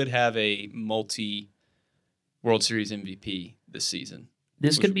on. We could have a World Series MVP this season.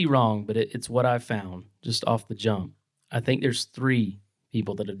 This could be wrong, but it's what I found just off the jump. I think there's 3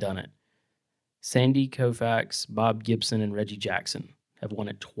 people that have done it. Sandy Koufax, Bob Gibson, and Reggie Jackson have won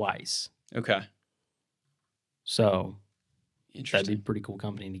it twice. Okay. So that'd be pretty cool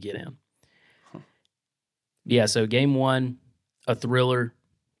company to get in. Huh. Yeah, so game 1, a thriller.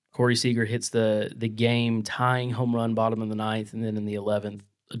 Corey Seager hits the game tying home run bottom of the 9th, and then in the 11th,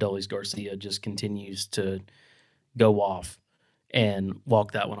 Adolis Garcia just continues to go off and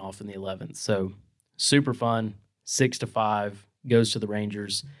walk that one off in the 11th. So super fun. 6-5 goes to the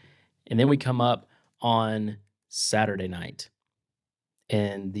Rangers. And then we come up on Saturday night.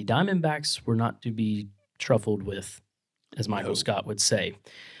 And the Diamondbacks were not to be truffled with, as Michael Scott would say.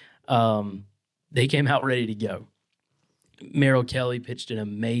 they came out ready to go. Merrill Kelly pitched an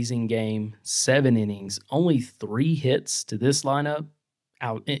amazing game, 7 innings, only 3 hits to this lineup.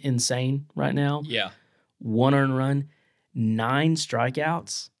 Insane right now. Yeah. 1 earned run, 9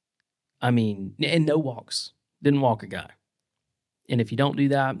 strikeouts. I mean, and no walks. Didn't walk a guy. And if you don't do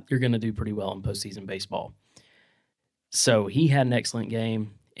that, you're going to do pretty well in postseason baseball. So he had an excellent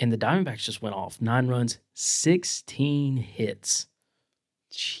game, and the Diamondbacks just went off. 9 runs, 16 hits.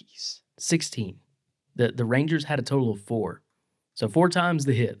 Jeez. 16. The Rangers had a total of 4. So 4 times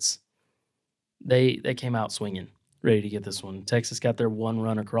the hits. They came out swinging, ready to get this one. Texas got their 1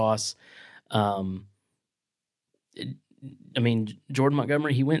 run across. Jordan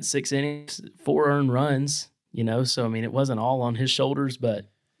Montgomery, he went 6 innings, 4 earned runs, so, it wasn't all on his shoulders, but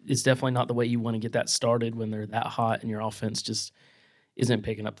it's definitely not the way you want to get that started when they're that hot and your offense just isn't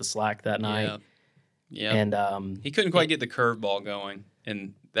picking up the slack that night. Yeah. And he couldn't quite get the curveball going,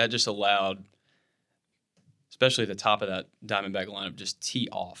 and that just allowed, especially at the top of that Diamondback lineup, just tee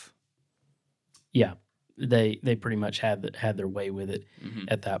off. Yeah, they pretty much had their way with it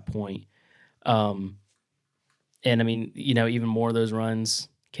at that point. And even more of those runs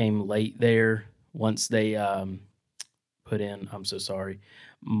came late there once they put in, I'm so sorry,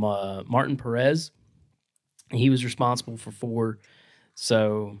 Martin Perez. He was responsible for 4.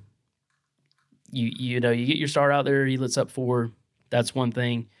 So you get your start out there, he lets up 4. That's one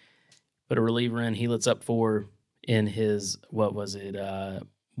thing. Put a reliever in, he lets up 4 in his, 1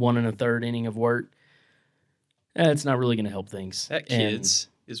 1/3 inning of work. It's not really going to help things. That, kids,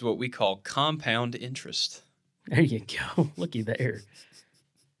 is what we call compound interest. There you go. Looky there.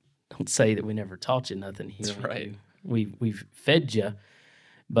 Don't say that we never taught you nothing here. That's right. We've fed you,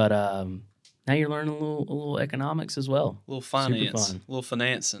 but now you're learning a little economics as well. A little finance, Super fun. A little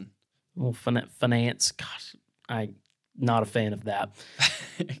financing. A little finance. Gosh, I'm not a fan of that.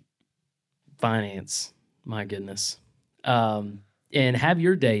 Finance, my goodness. And have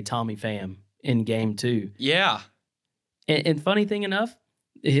your day, Tommy Pham, in game 2. Yeah. And funny thing enough,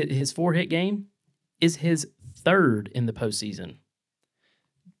 his 4-hit game is his 3rd in the postseason.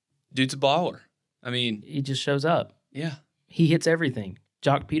 Dude's a baller. He just shows up. Yeah. He hits everything.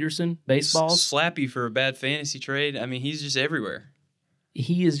 Jock Peterson, baseballs. Slappy for a bad fantasy trade. He's just everywhere.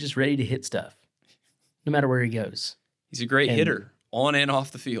 He is just ready to hit stuff, no matter where he goes. He's a great hitter, on and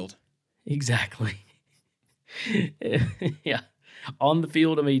off the field. Exactly. Yeah. On the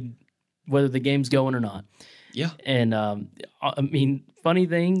field, whether the game's going or not. Yeah. And, funny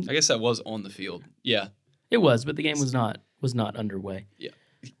thing. I guess that was on the field. Yeah. It was, but the game was not underway. Yeah.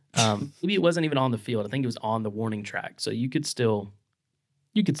 Maybe it wasn't even on the field. I think it was on the warning track. So you could still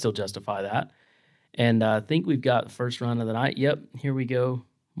justify that. And I think we've got the first run of the night. Yep, here we go.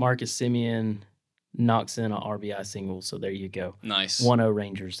 Marcus Semien knocks in an RBI single. So there you go. Nice. 1-0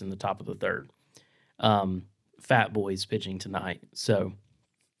 Rangers in the top of the 3rd. Fat Boy's pitching tonight. So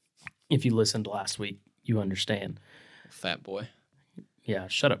if you listened last week, you understand. Fat Boy. Yeah,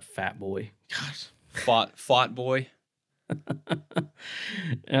 shut up, Fat Boy. Gosh. Fought Boy.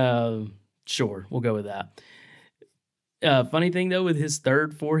 Sure, we'll go with that. Funny thing, though, with his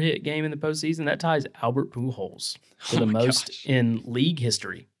 3rd 4-hit game in the postseason, that ties Albert Pujols for the most in league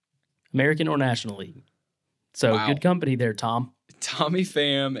history, American or National League. So Good company there, Tom. Tommy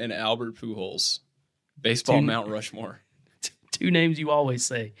Pham and Albert Pujols. Baseball Mount Rushmore. 2 names you always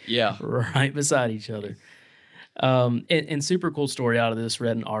say. Yeah. Right beside each other. And super cool story out of this.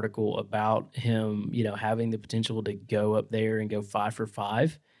 Read an article about him, having the potential to go up there and go 5 for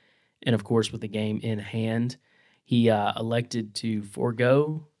 5. And of course, with the game in hand, he elected to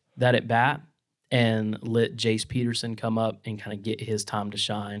forego that at bat and let Jace Peterson come up and kind of get his time to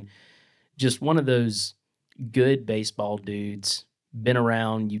shine. Just one of those good baseball dudes, been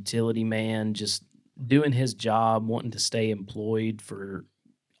around, utility man, just doing his job, wanting to stay employed for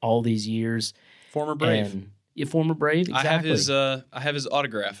all these years. Former Brave. Former Brave, exactly. I have his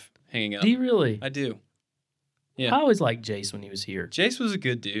autograph hanging up. Do you really? I do. Yeah. I always liked Jace when he was here. Jace was a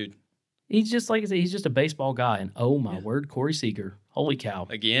good dude. He's just, like I said, he's just a baseball guy. And oh my word, Corey Seager. Holy cow.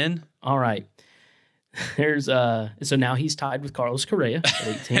 Again? All right. There's so now he's tied with Carlos Correa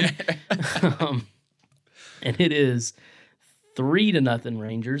at 18. And it is 3-0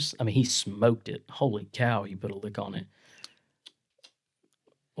 Rangers. He smoked it. Holy cow, he put a lick on it.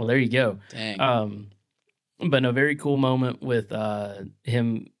 Well, there you go. Dang. But no, very cool moment with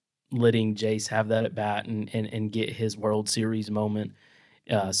him letting Jace have that at bat and get his World Series moment.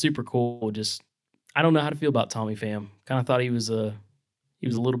 Super cool. Just, I don't know how to feel about Tommy Pham. Kind of thought he was a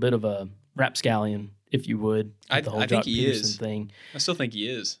little bit of a rapscallion, if you would. I think he is. Thing. I still think he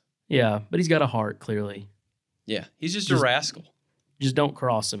is. Yeah, but he's got a heart, clearly. Yeah, he's just a rascal. Just don't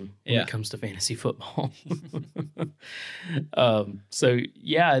cross him when it comes to fantasy football.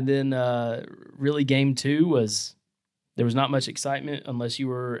 And then really game 2 was there was not much excitement unless you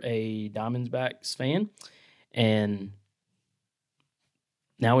were a Diamondbacks fan. And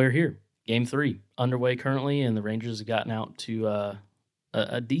now we're here. Game 3 underway currently, and the Rangers have gotten out to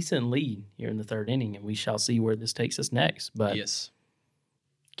a decent lead here in the 3rd inning, and we shall see where this takes us next. But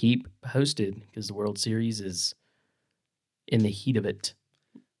keep posted because the World Series is in the heat of it.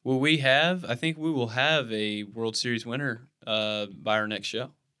 I think we will have a World Series winner by our next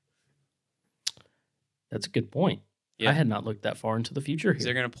show. That's a good point. Yeah. I had not looked that far into the future here.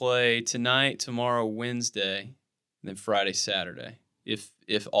 They're going to play tonight, tomorrow, Wednesday, and then Friday, Saturday, if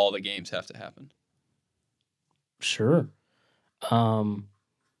all the games have to happen. Sure.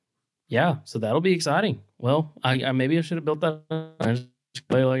 Yeah, so that'll be exciting. Well, I maybe I should have built that. I just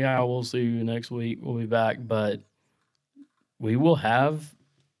play like, we'll see you next week. We'll be back, but we will have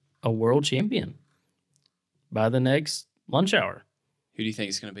a world champion by the next lunch hour. Who do you think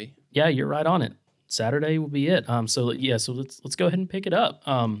it's going to be? Yeah, you're right on it. Saturday will be it. So let's go ahead and pick it up.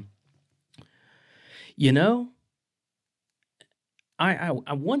 I want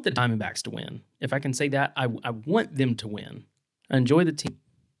the Diamondbacks to win. If I can say that, I want them to win. I enjoy the team,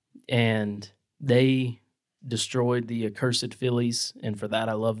 and they destroyed the accursed Phillies, and for that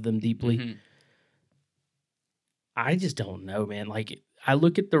I love them deeply. Mm-hmm. I just don't know, man. Like, I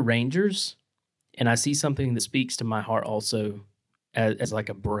look at the Rangers, and I see something that speaks to my heart also as like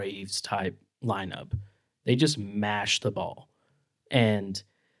a Braves type lineup. They just mash the ball. And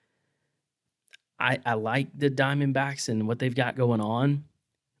I like the Diamondbacks and what they've got going on,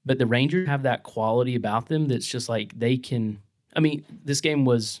 but the Rangers have that quality about them that's just like they can. I mean, this game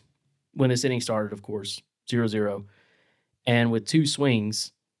was, when this inning started, of course, 0-0. And with 2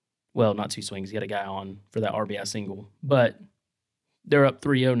 swings, well, not 2 swings, you got a guy on for that RBI single, but they're up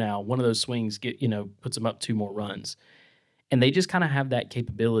 3-0 now. One of those swings puts them up 2 more runs. And they just kind of have that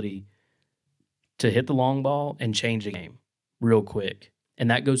capability to hit the long ball and change the game real quick. And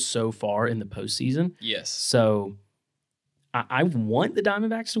that goes so far in the postseason. Yes. So I want the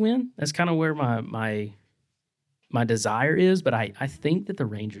Diamondbacks to win. That's kind of where my desire is, but I think that the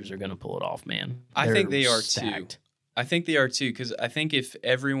Rangers are going to pull it off, man. I think they are stacked. Too, because I think if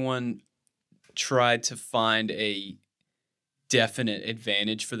everyone tried to find a definite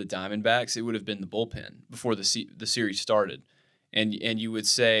advantage for the Diamondbacks, it would have been the bullpen before the series started. And you would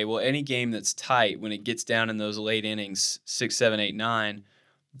say, well, any game that's tight, when it gets down in those late innings, 6, 7, 8, 9,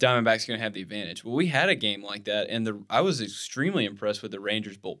 Diamondbacks are going to have the advantage. Well, we had a game like that, and I was extremely impressed with the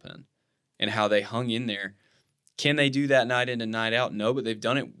Rangers bullpen and how they hung in there. Can they do that night in and night out? No, but they've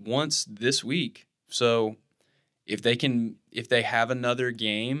done it once this week. So if they have another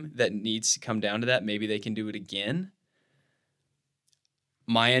game that needs to come down to that, maybe they can do it again.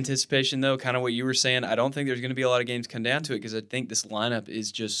 My anticipation, though, kind of what you were saying, I don't think there's going to be a lot of games come down to it because I think this lineup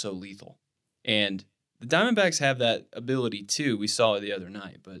is just so lethal. And the Diamondbacks have that ability, too. We saw it the other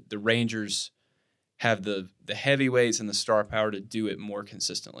night. But the Rangers have the heavyweights and the star power to do it more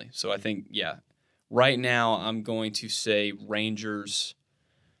consistently. So I think, right now I'm going to say Rangers.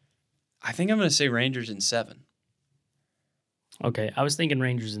 I think I'm going to say Rangers in 7. Okay, I was thinking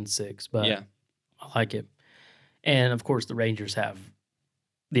Rangers in 6, but I like it. And, of course, the Rangers have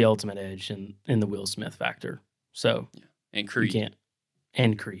the ultimate edge in the Will Smith factor. So, and Creed.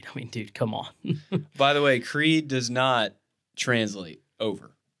 And Creed. I mean, dude, come on. By the way, Creed does not translate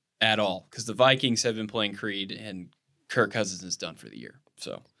over at all because the Vikings have been playing Creed and Kirk Cousins is done for the year.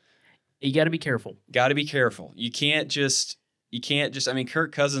 So you got to be careful. You can't just, I mean,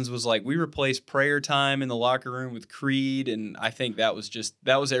 Kirk Cousins was like, we replaced prayer time in the locker room with Creed. And I think that was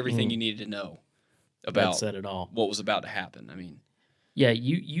everything you needed to know about that said it all. What was about to happen. I mean, yeah,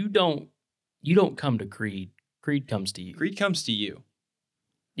 you don't come to Creed. Creed comes to you. Creed comes to you.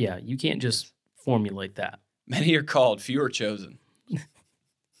 Yeah, you can't just formulate that. Many are called, few are chosen.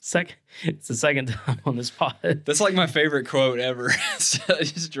 It's the second time on this pod. That's like my favorite quote ever. So I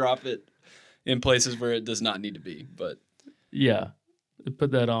just drop it in places where it does not need to be. But yeah,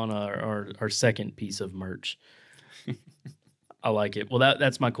 put that on our second piece of merch. I like it. Well,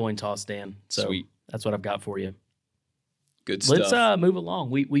 that's my coin toss, Dan. So sweet. That's what I've got for you. Good stuff. Let's move along.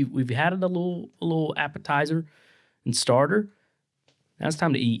 We've had a little appetizer and starter. Now it's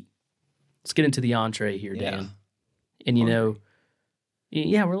time to eat. Let's get into the entree here, Dan. And we're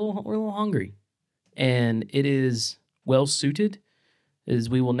a little hungry, and it is well suited, as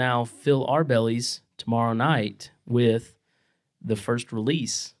we will now fill our bellies tomorrow night with the first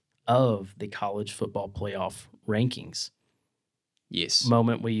release of the college football playoff rankings. Yes,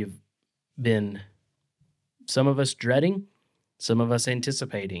 moment we've been, some of us dreading, some of us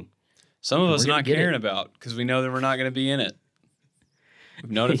anticipating. Some of us not caring about because we know that we're not going to be in it.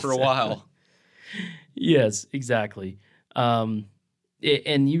 We've known it for a while. Yes, exactly. And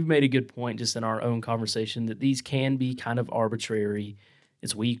you've made a good point just in our own conversation that these can be kind of arbitrary.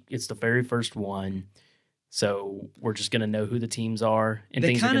 It's the very first one. So we're just going to know who the teams are, and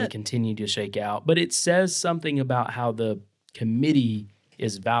things are going to continue to shake out. But it says something about how the committee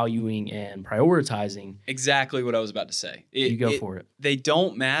is valuing and prioritizing. Exactly what I was about to say. You go for it. They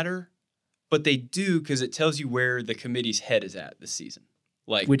don't matter, but they do because it tells you where the committee's head is at this season.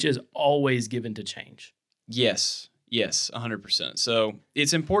 Which is always given to change. Yes, 100%. So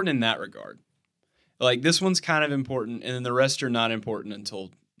it's important in that regard. Like this one's kind of important, and then the rest are not important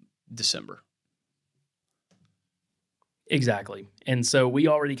until December. Exactly. And so we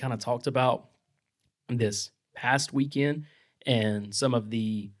already kind of talked about this past weekend and some of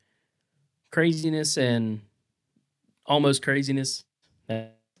the craziness and almost craziness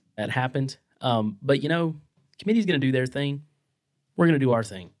that happened. But, committee's going to do their thing. We're going to do our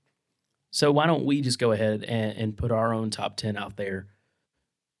thing. So why don't we just go ahead and put our own top 10 out there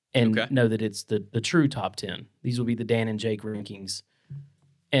and know that it's the true top 10. These will be the Dan and Jake rankings.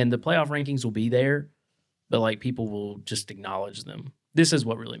 And the playoff rankings will be there, but people will just acknowledge them. This is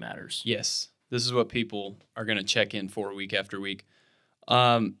what really matters. Yes. This is what people are going to check in for week after week.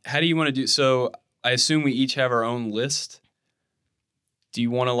 How do you want to do? So I assume we each have our own list. Do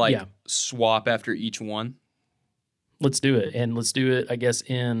you want to swap after each one? Let's do it. And let's do it, I guess,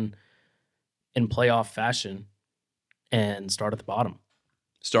 in playoff fashion and start at the bottom.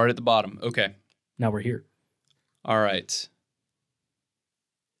 Start at the bottom. Okay. Now we're here. All right.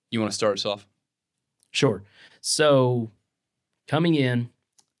 You want to start us off? Sure. So coming in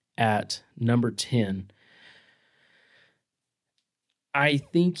at number 10, I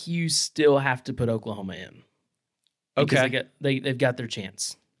think you still have to put Oklahoma in. Okay. They've got their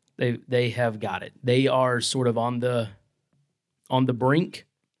chance. They have got it. They are sort of on the brink,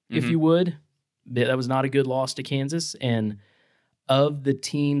 if you would. That was not a good loss to Kansas. And of the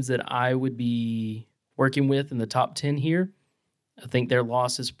teams that I would be working with in the top 10 here, I think their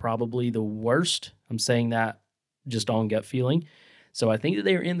loss is probably the worst. I'm saying that just on gut feeling. So I think that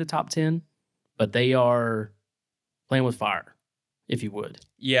they are in the top 10, but they are playing with fire, if you would.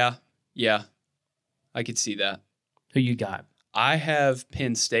 Yeah. I could see that. Who you got? I have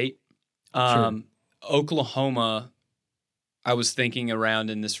Penn State. Sure. Oklahoma, I was thinking around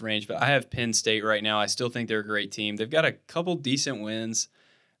in this range, but I have Penn State right now. I still think they're a great team. They've got a couple decent wins.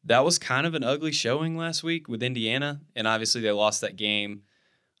 That was kind of an ugly showing last week with Indiana, and obviously they lost that game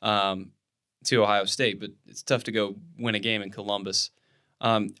to Ohio State, but it's tough to go win a game in Columbus.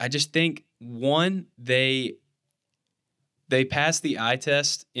 I just think, one, they passed the eye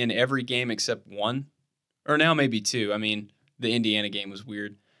test in every game except one, or now maybe two. I mean, the Indiana game was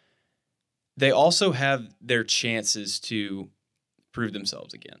weird. They also have their chances to prove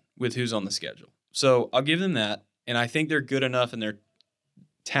themselves again with who's on the schedule. So I'll give them that, and I think they're good enough and they're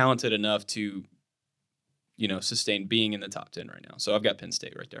talented enough to, sustain being in the top 10 right now. So I've got Penn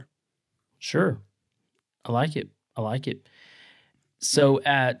State right there. Sure. I like it. So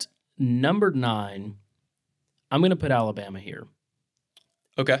at number 9, I'm going to put Alabama here.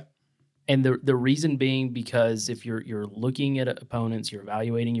 Okay. And the reason being because if you're looking at opponents, you're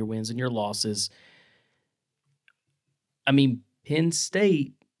evaluating your wins and your losses. I mean, Penn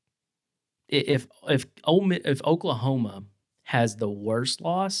State, if Oklahoma has the worst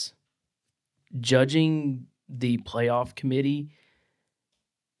loss, judging the playoff committee,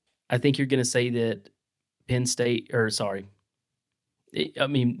 I think you're going to say that the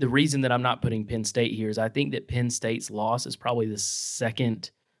reason that I'm not putting Penn State here is I think that Penn State's loss is probably the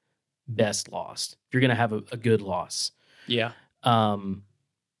second best loss. You're going to have a good loss. Yeah. Actually,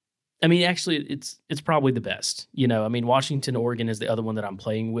 it's probably the best. Washington, Oregon is the other one that I'm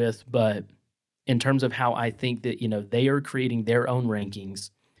playing with, but in terms of how I think that, they are creating their own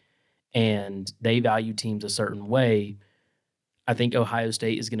rankings and they value teams a certain way, I think Ohio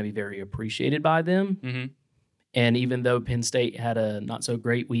State is going to be very appreciated by them. Mm-hmm. And even though Penn State had a not so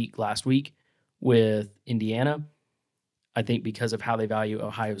great week last week with Indiana, I think because of how they value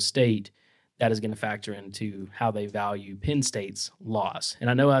Ohio State, that is going to factor into how they value Penn State's loss. And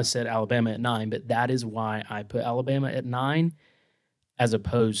I know I said Alabama at 9, but that is why I put Alabama at 9 as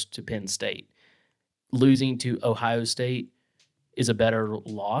opposed to Penn State. Losing to Ohio State is a better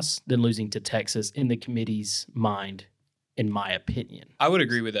loss than losing to Texas in the committee's mind, in my opinion. I would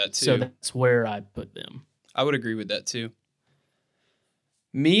agree with that too. So that's where I put them. I would agree with that too.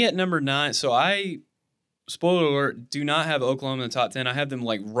 Me at number 9. So I, spoiler alert, do not have Oklahoma in the top 10. I have them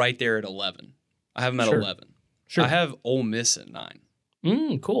right there at 11. I have them at 11. Sure. I have Ole Miss at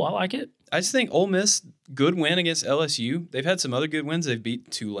 9. Cool. I like it. I just think Ole Miss, good win against LSU. They've had some other good wins. They've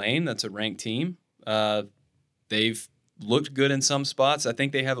beat Tulane. That's a ranked team. They've looked good in some spots. I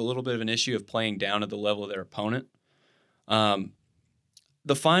think they have a little bit of an issue of playing down at the level of their opponent.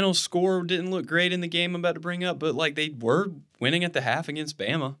 The final score didn't look great in the game I'm about to bring up, but like they were winning at the half against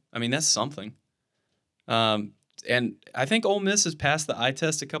Bama. I mean, that's something. And I think Ole Miss has passed the eye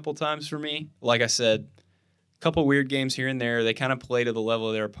test a couple times for me. Like I said, a couple weird games here and there. They kind of play to the level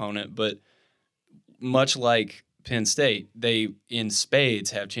of their opponent, but much like Penn State, they in spades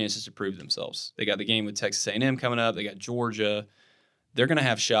have chances to prove themselves. They got the game with Texas A&M coming up. They got Georgia. They're going to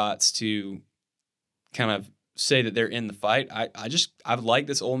have shots to kind of say that they're in the fight. I've liked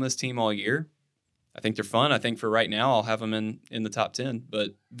this Ole Miss team all year. I think they're fun. I think for right now, I'll have them in the top 10,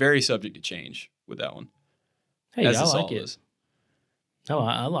 but very subject to change with that one. Hey, I like it. No,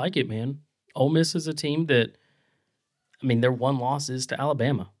 I like it, man. Ole Miss is a team that, I mean, their one loss is to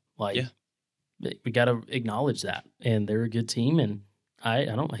Alabama. Like, we got to acknowledge that. And they're a good team, and I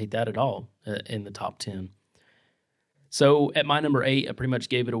don't hate that at all in the top 10. So at my number 8, I pretty much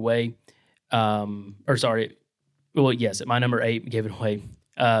gave it away. At my number 8, gave it away.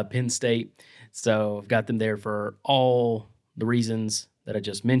 Penn State. So I've got them there for all the reasons that I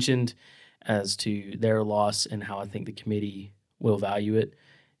just mentioned as to their loss and how I think the committee will value it.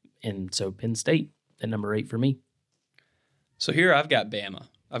 And so Penn State at number 8 for me. So here I've got Bama.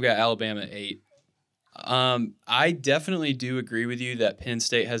 I've got Alabama at 8. I definitely do agree with you that Penn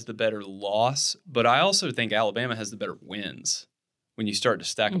State has the better loss, but I also think Alabama has the better wins when you start to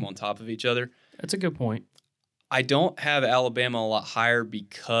stack them on top of each other. That's a good point. I don't have Alabama a lot higher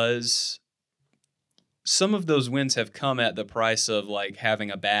because some of those wins have come at the price of like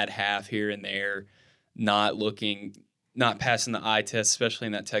having a bad half here and there, not passing the eye test, especially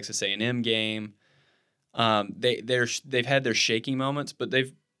in that Texas A&M game. They've had their shaky moments, but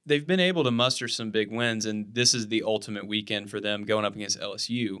they've been able to muster some big wins, and this is the ultimate weekend for them going up against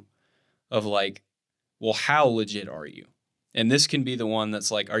LSU of like, well, how legit are you? And this can be the one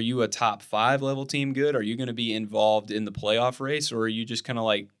that's like, are you a top 5 level team good? Are you going to be involved in the playoff race, or are you just kind of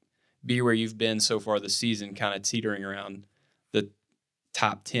like be where you've been so far this season, kind of teetering around the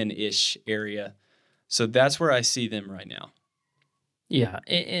top 10-ish area? So that's where I see them right now. Yeah,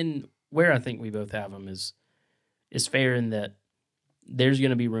 and where I think we both have them is fair in that there's going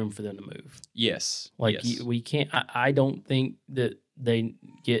to be room for them to move. Yes. We can't. I don't think that they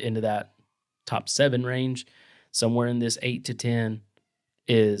get into that top 7 range. Somewhere in this 8 to 10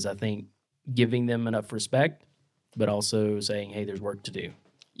 is, I think, giving them enough respect, but also saying, hey, there's work to do.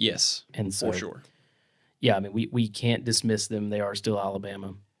 Yes, and so, for sure. Yeah, I mean, we can't dismiss them. They are still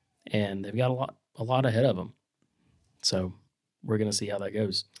Alabama, and they've got a lot ahead of them. So we're going to see how that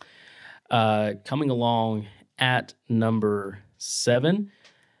goes. Coming along at number 7,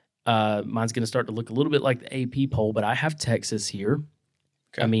 mine's going to start to look a little bit like the AP poll, but I have Texas here.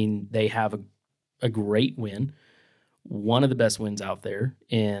 Okay. I mean, they have a great win, one of the best wins out there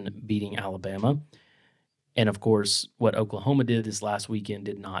in beating Alabama. And, of course, what Oklahoma did this last weekend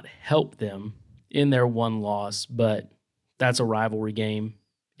did not help them in their one loss, but that's a rivalry game.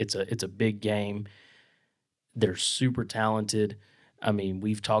 It's a big game. They're super talented. I mean,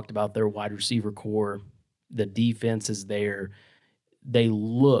 we've talked about their wide receiver core. The defense is there. They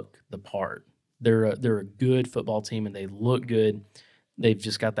look the part. They're a good football team, and they look good. They've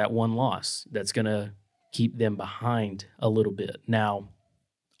just got that one loss that's going to keep them behind a little bit. Now,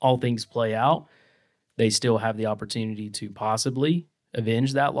 all things play out. They still have the opportunity to possibly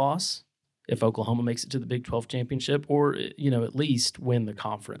avenge that loss if Oklahoma makes it to the Big 12 championship, or, at least win the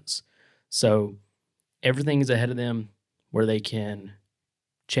conference. So everything is ahead of them where they can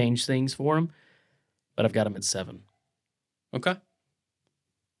change things for them, but I've got them at 7. Okay.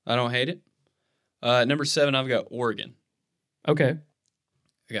 I don't hate it. Number 7, I've got Oregon. Okay.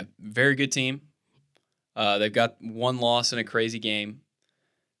 I got a very good team. They've got one loss in a crazy game.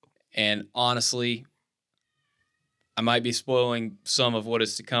 And honestly, I might be spoiling some of what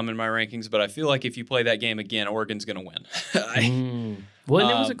is to come in my rankings, but I feel like if you play that game again, Oregon's going to win. Well,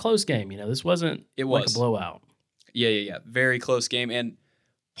 and it was a close game. This wasn't a blowout. Yeah. Very close game. And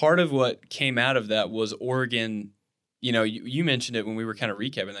part of what came out of that was Oregon, you mentioned it when we were kind of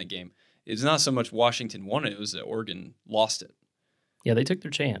recapping that game. It's not so much Washington won it, it was that Oregon lost it. Yeah, they took their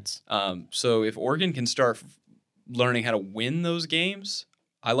chance. So if Oregon can start learning how to win those games,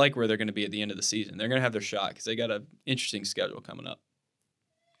 I like where they're going to be at the end of the season. They're going to have their shot because they got an interesting schedule coming up.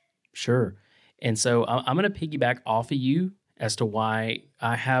 Sure. And so I'm going to piggyback off of you as to why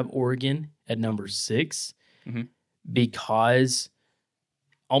I have Oregon at number 6, because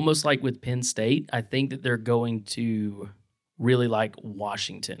almost like with Penn State, I think that they're going to really like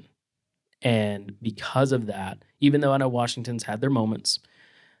Washington. And because of that, even though I know Washington's had their moments,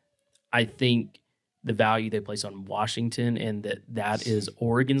 I think the value they place on Washington and that is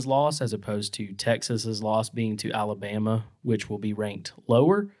Oregon's loss as opposed to Texas's loss being to Alabama, which will be ranked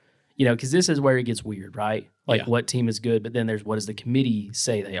lower. Because this is where it gets weird, right? Like what team is good, but then there's what does the committee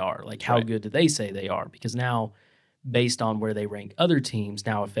say they are? Like how good do they say they are? Because now, based on where they rank other teams,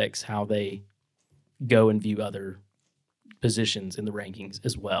 now affects how they go and view other positions in the rankings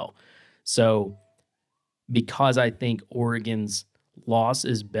as well. So because I think Oregon's loss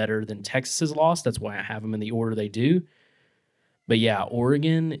is better than Texas's loss, that's why I have them in the order they do. But yeah,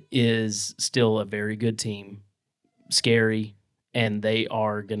 Oregon is still a very good team, scary, and they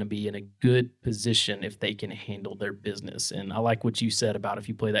are going to be in a good position if they can handle their business. And I like what you said about if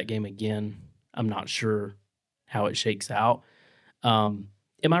you play that game again, I'm not sure how it shakes out. Am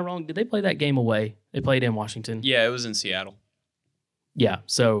I wrong? Did they play that game away? They played in Washington? Yeah, it was in Seattle. Yeah,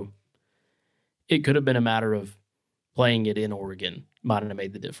 so it could have been a matter of playing it in Oregon might have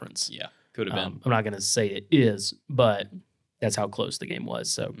made the difference. Yeah, could have been. I'm not going to say it is, but that's how close the game was.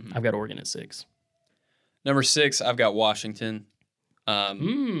 So I've got Oregon at 6. Number 6, I've got Washington.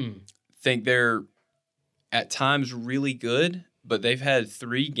 Think they're at times really good, but they've had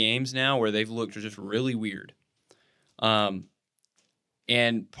 3 games now where they've looked just really weird.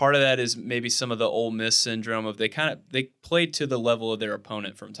 And part of that is maybe some of the Ole Miss syndrome of they played to the level of their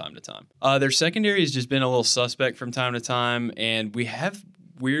opponent from time to time. Their secondary has just been a little suspect from time to time, and we have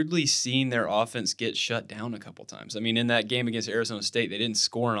weirdly seen their offense get shut down a couple times. I mean, in that game against Arizona State, they didn't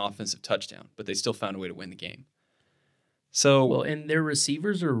score an offensive touchdown, but they still found a way to win the game. So, and their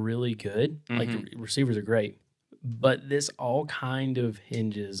receivers are really good. Like the receivers are great, but this all kind of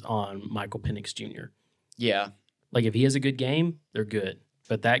hinges on Michael Penix Jr. Yeah. Like, if he has a good game, they're good.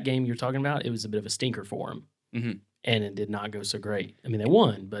 But that game you're talking about, it was a bit of a stinker for him. And it did not go so great. I mean, they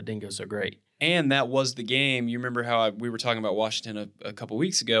won, but it didn't go so great. And that was the game. You remember how we were talking about Washington a couple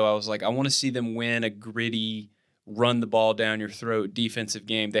weeks ago. I was like, I want to see them win a gritty, run the ball down your throat defensive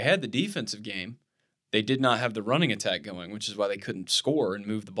game. They had the defensive game. They did not have the running attack going, which is why they couldn't score and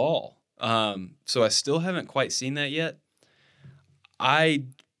move the ball. So I still haven't quite seen that yet.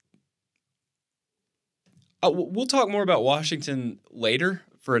 We'll talk more about Washington later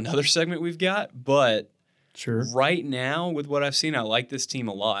for another segment we've got, but right now, with what I've seen, I like this team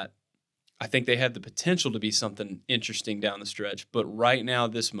a lot. I think they have the potential to be something interesting down the stretch, but right now,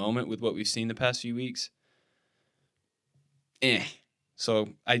 this moment, with what we've seen the past few weeks, So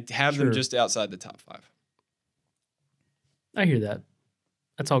I have them just outside the top 5. I hear that.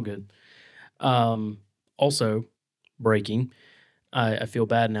 That's all good. Also, breaking, I feel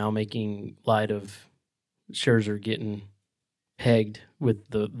bad now making light of Scherzer getting pegged with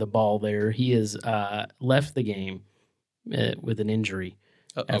the ball there. He has left the game with an injury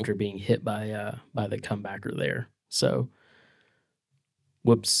after being hit by the comebacker there. So,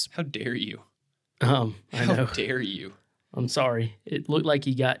 whoops. How dare you? I know. How dare you? I'm sorry. It looked like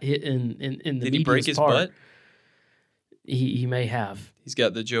he got hit in the Did he break his part. butt? He may have. He's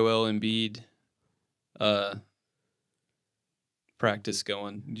got the Joel Embiid practice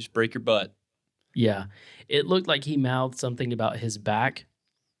going. You just break your butt. Yeah. It looked like he mouthed something about his back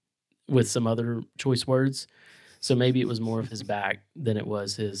with some other choice words. So maybe it was more of his back than it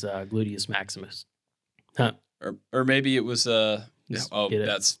was his gluteus maximus. Huh. Or maybe it was that's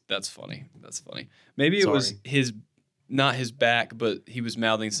funny. That's funny. Maybe it was not his back, but he was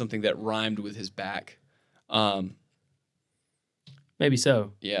mouthing something that rhymed with his back. Maybe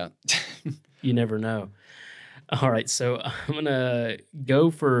so. Yeah. You never know. All right, so I'm going to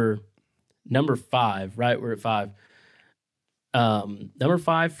go for number 5, right? We're at 5. Number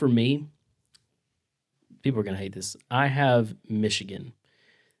 5 for me, people are going to hate this. I have Michigan.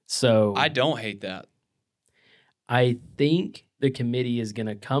 So I don't hate that. I think the committee is going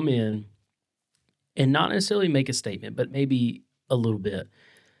to come in and not necessarily make a statement, but maybe a little bit.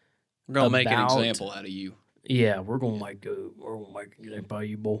 We're going to make an example out of you. Yeah, we're going to make an example out of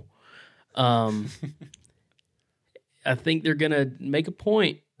you, boy. I think they're going to make a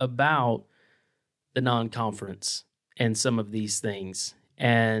point about the non-conference and some of these things.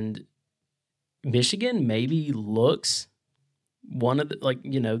 And Michigan maybe looks one of,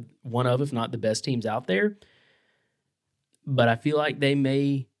 if not the best teams out there. But I feel like they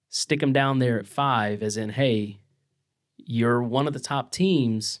may stick them down there at 5, as in, hey, you're one of the top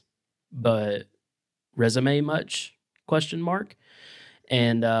teams, but resume much? ?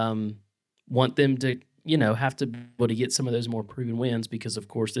 And want them to, have to be able to get some of those more proven wins because, of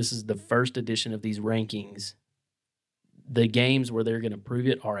course, this is the first edition of these rankings the games where they're going to prove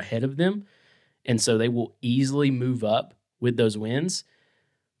it are ahead of them. And so they will easily move up with those wins.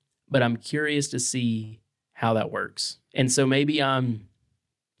 But I'm curious to see how that works. And so maybe I'm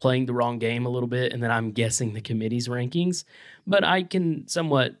playing the wrong game a little bit, and then I'm guessing the committee's rankings. But I can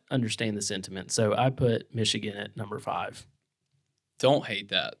somewhat understand the sentiment. So I put Michigan at number 5. Don't hate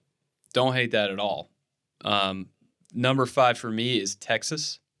that. Don't hate that at all. Number 5 for me is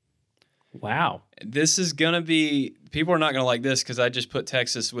Texas. Wow. This is going to be – people are not going to like this because I just put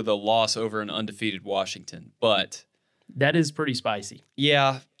Texas with a loss over an undefeated Washington. But – that is pretty spicy.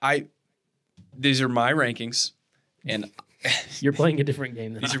 Yeah. These are my rankings. And – you're playing a different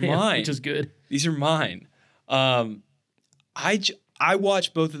game than these I are am, mine. which is good. These are mine. I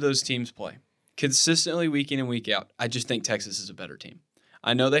watch both of those teams play consistently week in and week out. I just think Texas is a better team.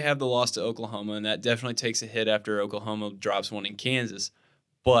 I know they have the loss to Oklahoma, and that definitely takes a hit after Oklahoma drops one in Kansas.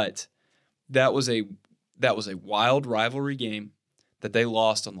 But that was a wild rivalry game that they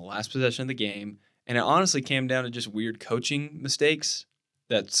lost on the last possession of the game, and it honestly came down to just weird coaching mistakes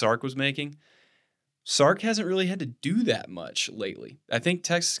that Sark was making. Sark hasn't really had to do that much lately. I think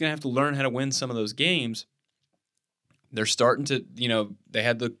Texas is going to have to learn how to win some of those games. They're starting to, they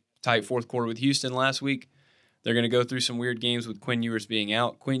had the tight fourth quarter with Houston last week. They're going to go through some weird games with Quinn Ewers being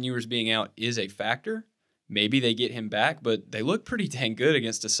out. Quinn Ewers being out is a factor. Maybe they get him back, but they look pretty dang good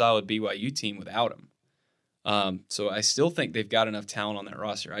against a solid BYU team without him. So I still think they've got enough talent on that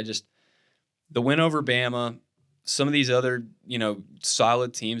roster. The win over Bama, some of these other,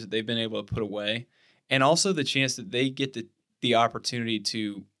 solid teams that they've been able to put away, and also the chance that they get the opportunity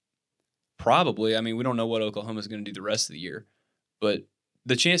to probably, we don't know what Oklahoma's going to do the rest of the year, but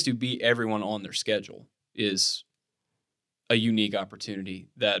the chance to beat everyone on their schedule is a unique opportunity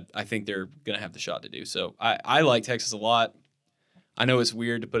that I think they're going to have the shot to do. So I like Texas a lot. I know it's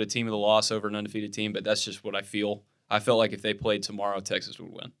weird to put a team with a loss over an undefeated team, but that's just what I feel. I felt like if they played tomorrow, Texas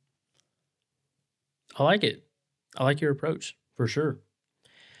would win. I like it. I like your approach, for sure.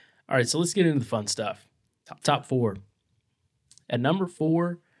 All right, so let's get into the fun stuff. Top 4. At number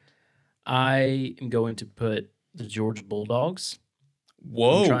 4, I am going to put the Georgia Bulldogs.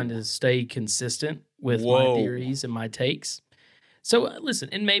 Whoa. I'm trying to stay consistent with my theories and my takes. So, listen,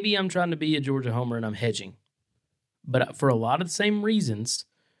 and maybe I'm trying to be a Georgia homer and I'm hedging. But for a lot of the same reasons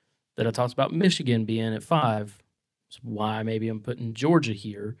that I talked about Michigan being at 5, is why maybe I'm putting Georgia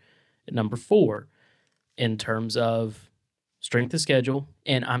here at number 4 in terms of strength of schedule.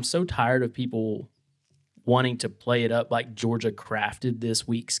 And I'm so tired of people wanting to play it up like Georgia crafted this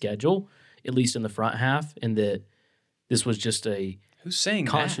week's schedule, at least in the front half, and that this was just a who's saying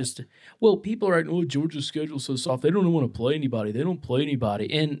conscious. that? Well, people are like, oh, Georgia's schedule's so soft. They don't want to play anybody. They don't play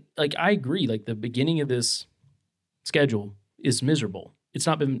anybody. And I agree. The beginning of this schedule is miserable. It's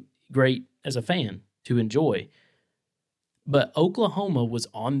not been great as a fan to enjoy. But Oklahoma was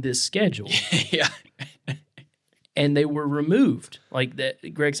on this schedule. Yeah. And they were removed.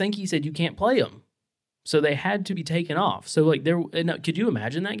 Greg Sankey said you can't play them. So they had to be taken off. So could you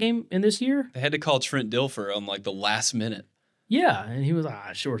imagine that game in this year? They had to call Trent Dilfer on the last minute. Yeah, and he was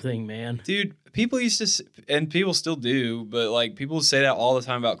sure thing, man. Dude, people used to, and people still do, but people say that all the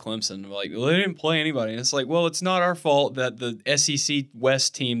time about Clemson. Well, they didn't play anybody. And it's well, it's not our fault that the SEC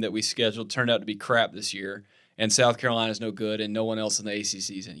West team that we scheduled turned out to be crap this year, and South Carolina's no good, and no one else in the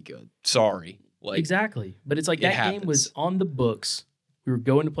ACC is any good. Sorry. Exactly. But it's that game was on the books. We were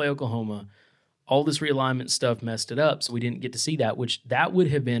going to play Oklahoma. All this realignment stuff messed it up, so we didn't get to see that, which that would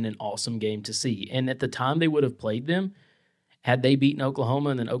have been an awesome game to see. And at the time they would have played them, had they beaten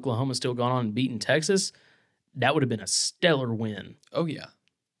Oklahoma and then Oklahoma still gone on and beaten Texas, that would have been a stellar win. Oh, yeah.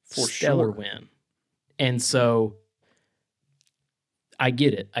 For stellar sure. win. And so I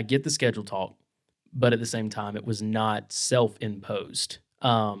get it. I get the schedule talk, but at the same time, it was not self-imposed.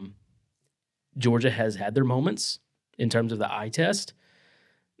 Georgia has had their moments in terms of the eye test.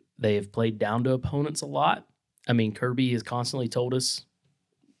 They have played down to opponents a lot. Kirby has constantly told us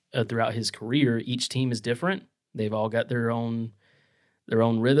throughout his career, each team is different. They've all got their own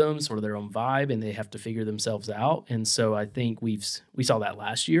rhythms or their own vibe, and they have to figure themselves out. And so I think we saw that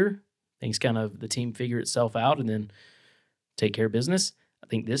last year. Things the team figure itself out and then take care of business. I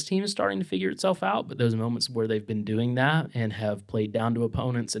think this team is starting to figure itself out, but those moments where they've been doing that and have played down to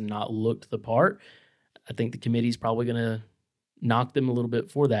opponents and not looked the part, I think the committee's probably going to knock them a little bit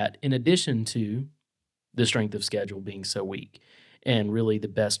for that, in addition to the strength of schedule being so weak. And really the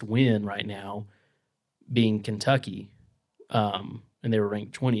best win right now being Kentucky, and they were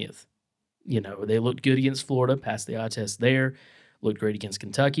ranked 20th. They looked good against Florida, passed the eye test there, looked great against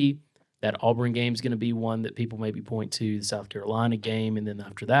Kentucky. That Auburn game is going to be one that people maybe point to, the South Carolina game, and then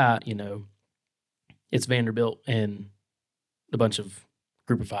after that, it's Vanderbilt and a bunch of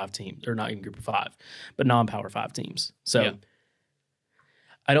Group of 5 teams, or not even Group of 5, but non-Power 5 teams. So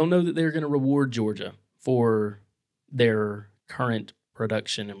I don't know that they're going to reward Georgia for their current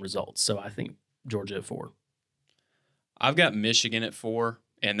production and results. So I think Georgia at 4. I've got Michigan at 4,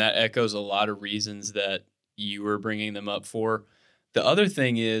 and that echoes a lot of reasons that you were bringing them up for. The other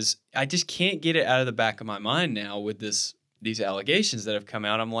thing is I just can't get it out of the back of my mind now with these allegations that have come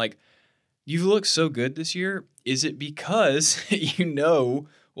out. I'm like, you've looked so good this year. Is it because you know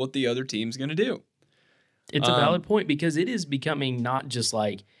what the other team's going to do? It's a valid point, because it is becoming not just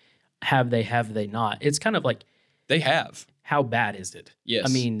like have they not. It's kind of like they have. How bad is it? Yes.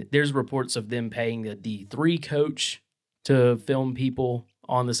 I mean, there's reports of them paying the D3 coach to film people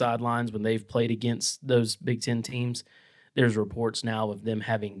on the sidelines when they've played against those Big Ten teams. There's reports now of them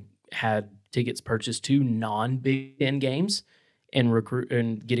having had tickets purchased to non-Big Ten games and recruit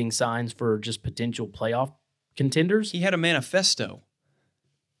and getting signs for just potential playoff contenders. He had a manifesto.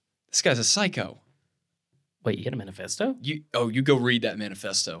 This guy's a psycho. Wait, you had a manifesto? You go read that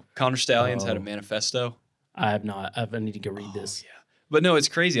manifesto. Connor Stallions had a manifesto. I have not. I need to go read this. Yeah. But no, it's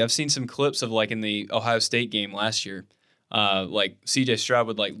crazy. I've seen some clips of like in the Ohio State game last year, like C.J. Stroud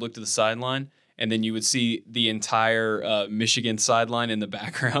would like look to the sideline, and then you would see the entire Michigan sideline in the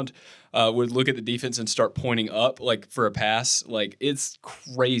background would look at the defense and start pointing up like for a pass. Like, it's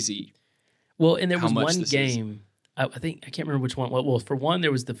crazy. Well, and there was one game, I think, I can't remember which one. Well, for one,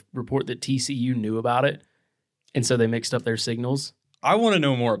 there was the report that TCU knew about it, and so they mixed up their signals. I want to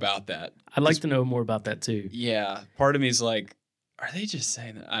know more about that. I'd like to know more about that too. Yeah. Part of me is like, are they just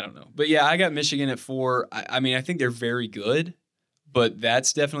saying that? I don't know. But yeah, I got Michigan at 4. I mean, I think they're very good, but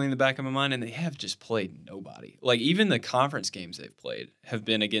that's definitely in the back of my mind. And they have just played nobody. Like, even the conference games they've played have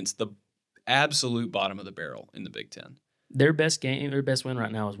been against the absolute bottom of the barrel in the Big Ten. Their best win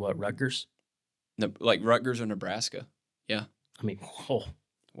right now is what? Rutgers? No, like Rutgers or Nebraska. Yeah. I mean,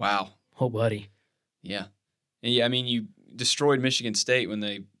 wow. Oh, buddy. Yeah. And yeah, I mean, you destroyed Michigan State when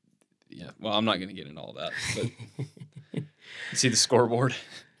they, well, I'm not going to get into all that, but you see the scoreboard.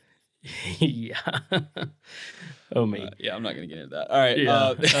 Yeah. Oh, me. Yeah, I'm not going to get into that. All right.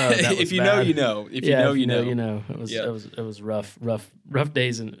 Yeah. If you know, you know. If you know, you know. You know. It was rough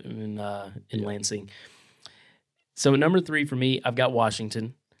days in Lansing. So at number 3 for me, I've got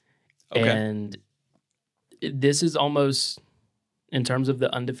Washington. Okay. And this is almost, in terms of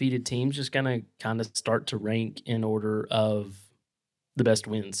the undefeated teams, just going to kind of start to rank in order of the best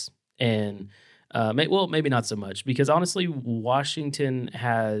wins. And, maybe not so much, because honestly, Washington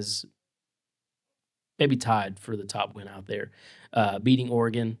has maybe tied for the top win out there. Beating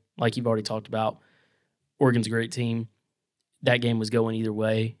Oregon, like you've already talked about. Oregon's a great team. That game was going either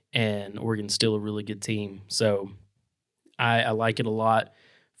way, and Oregon's still a really good team. So I like it a lot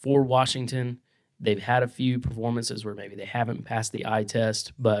for Washington. They've had a few performances where maybe they haven't passed the eye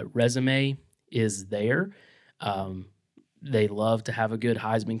test, but resume is there. They love to have a good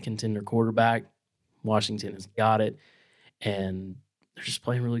Heisman contender quarterback. Washington has got it, and they're just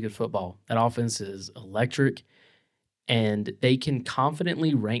playing really good football. That offense is electric, and they can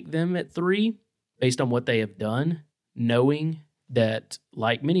confidently rank them at 3 based on what they have done, knowing that,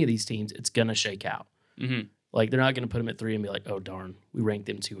 like many of these teams, it's going to shake out. Mm-hmm. Like, they're not going to put them at 3 and be like, oh, darn, we ranked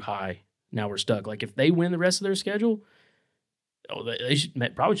them too high. Now we're stuck. Like, if they win the rest of their schedule, they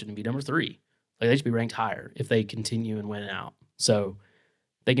probably shouldn't be number 3. Like, they should be ranked higher if they continue and win out. So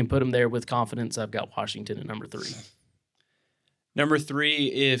they can put them there with confidence. I've got Washington at number 3. Number 3,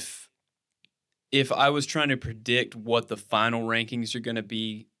 if I was trying to predict what the final rankings are going to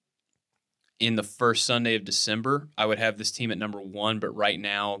be in the first Sunday of December, I would have this team at number 1. But right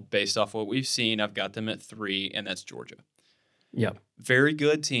now, based off what we've seen, I've got them at 3, and that's Georgia. Yep. Very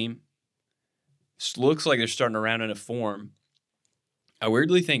good team. Looks like they're starting to round into form. I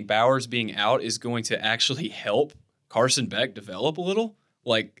weirdly think Bowers being out is going to actually help Carson Beck develop a little.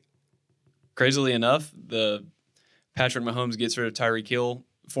 Like, crazily enough, the Patrick Mahomes gets rid of Tyreek Hill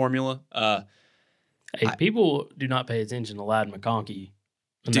formula. People do not pay attention to Lad McConkey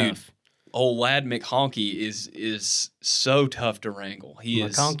enough. Dude, old Lad McConkey is so tough to wrangle.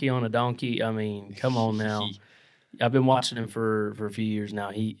 McConkey on a donkey. I mean, come on now. I've been watching him for a few years now.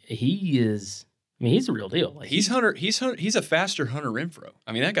 He is. I mean, he's a real deal. Like, he's a faster Hunter Renfrow.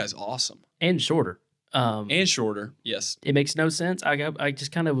 I mean, that guy's awesome and shorter. Yes. It makes no sense. I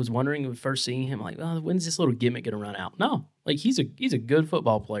just kind of was wondering when first seeing him, like, oh, when's this little gimmick going to run out? No, like he's a good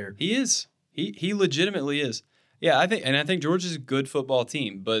football player. He is. He legitimately is. Yeah, I think Georgia's a good football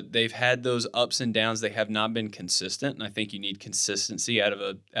team, but they've had those ups and downs. They have not been consistent, and I think you need consistency out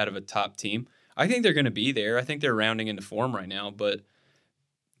of a top team. I think they're going to be there. I think they're rounding into form right now, but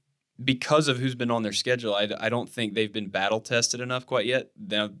because of who's been on their schedule, I don't think they've been battle tested enough quite yet.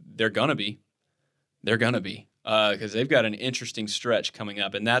 They're gonna be. They're gonna be because they've got an interesting stretch coming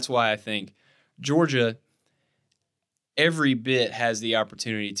up, and that's why I think Georgia every bit has the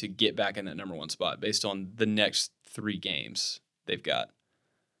opportunity to get back in that number 1 spot based on the next 3 games they've got.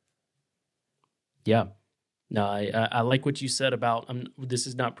 Yeah. No, I like what you said about this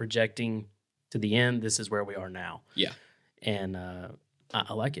is not projecting to the end. This is where we are now. Yeah. And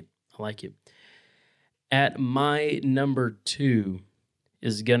I like it. I like it. At my number 2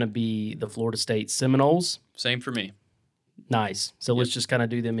 is going to be the Florida State Seminoles. Same for me. Nice. So let's just kind of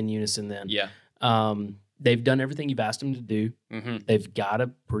do them in unison then. Yeah. They've done everything you've asked them to do. Mm-hmm. They've got a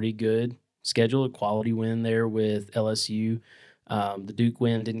pretty good schedule, a quality win there with LSU. The Duke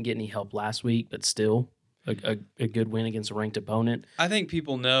win didn't get any help last week, but still a good win against a ranked opponent. I think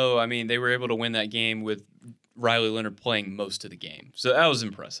people know, I mean, they were able to win that game with Riley Leonard playing most of the game. So that was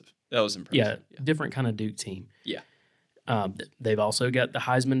impressive. Yeah, different kind of Duke team. Yeah. They've also got the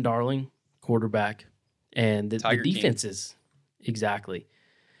Heisman darling quarterback and the defenses. Exactly.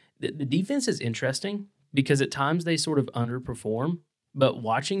 The defense is interesting because at times they sort of underperform, but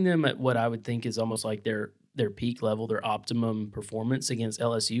watching them at what I would think is almost like their peak level, their optimum performance against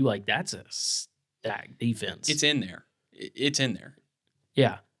LSU, like that's a stacked defense. It's in there. It's in there.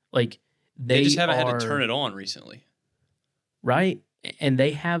 Yeah. Like they just haven't had to turn it on recently. Right? And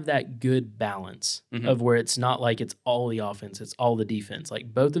they have that good balance of where it's not like it's all the offense, it's all the defense.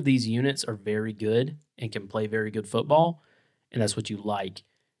 Like both of these units are very good and can play very good football, and that's what you like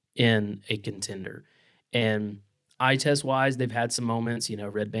in a contender. And eye test wise, they've had some moments,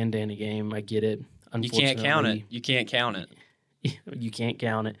 red bandana game. I get it. You can't count it. You can't count it. You can't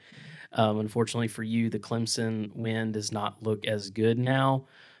count it. Unfortunately for you, the Clemson win does not look as good now.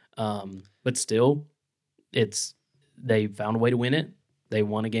 But still, they found a way to win it. They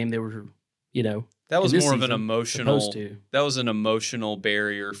won a game they were, that was more of an emotional. That was an emotional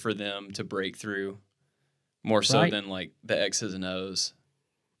barrier for them to break through, more so than like the X's and O's.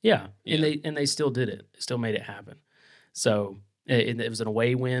 Yeah, and they still did it. They still made it happen. So it was an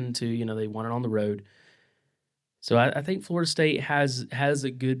away win too. They won it on the road. So I think Florida State has a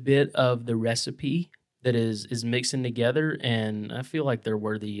good bit of the recipe that is mixing together, and I feel like they're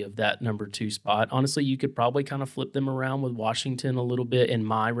worthy of that number 2 spot. Honestly, you could probably kind of flip them around with Washington a little bit in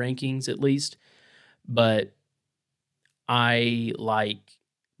my rankings at least, but I like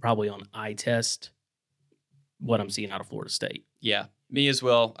probably on eye test what I'm seeing out of Florida State. Yeah, me as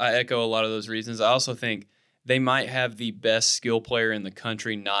well. I echo a lot of those reasons. I also think they might have the best skill player in the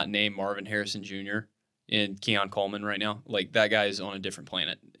country not named Marvin Harrison Jr. in Keon Coleman right now. Like that guy is on a different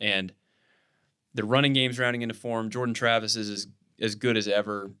planet, and the running game's rounding into form. Jordan Travis is as good as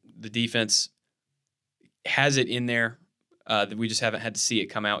ever. The defense has it in there. We just haven't had to see it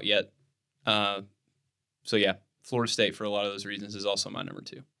come out yet. So, yeah, Florida State, for a lot of those reasons, is also my number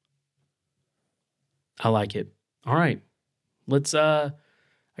 2. I like it. All right. Let's, I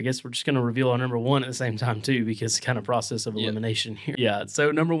guess we're just going to reveal our number 1 at the same time, too, because it's kind of process of elimination here. Yeah,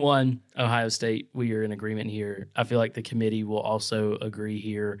 so number 1, Ohio State, we are in agreement here. I feel like the committee will also agree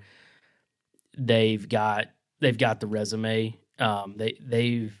here. They've got the resume.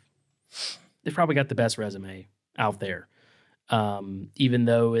 They've probably got the best resume out there. Even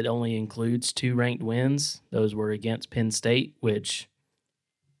though it only includes 2 ranked wins, those were against Penn State, which,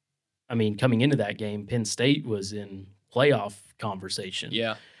 I mean, coming into that game, Penn State was in playoff conversation.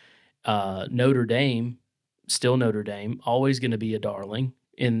 Yeah. Notre Dame, still Notre Dame, always going to be a darling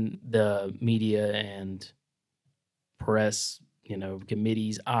in the media and press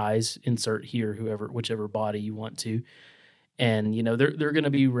committee's eyes, insert here, whichever body you want to. And, they're going to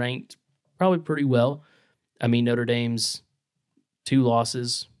be ranked probably pretty well. I mean, Notre Dame's 2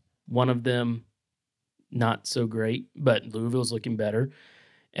 losses, one of them not so great, but Louisville's looking better,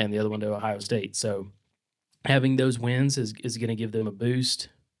 and the other one to Ohio State. So having those wins is going to give them a boost.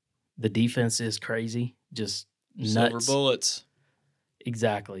 The defense is crazy, just nuts. Silver bullets.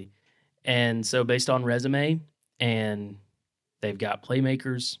 Exactly. And so based on resume, and they've got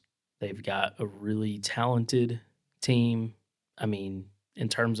playmakers. They've got a really talented team. I mean, in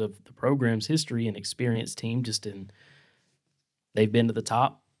terms of the program's history and experienced team, they've been to the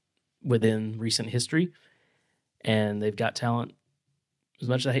top within recent history, and they've got talent, as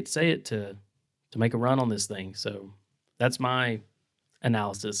much as I hate to say it, to make a run on this thing. So that's my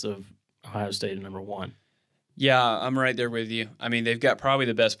analysis of Ohio State at number 1. Yeah, I'm right there with you. I mean, they've got probably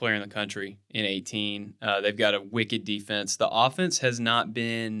the best player in the country in 18. They've got a wicked defense. The offense has not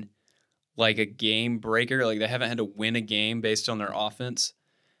been like a game breaker. Like they haven't had to win a game based on their offense.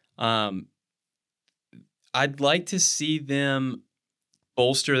 I'd like to see them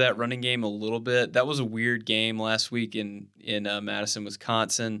bolster that running game a little bit. That was a weird game last week in Madison,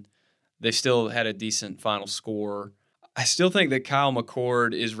 Wisconsin. They still had a decent final score. I still think that Kyle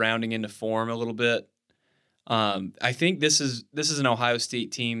McCord is rounding into form a little bit. I think this is an Ohio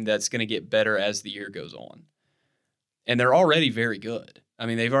State team that's going to get better as the year goes on, and they're already very good. I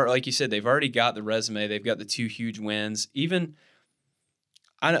mean, like you said, they've already got the resume. They've got the 2 huge wins. Even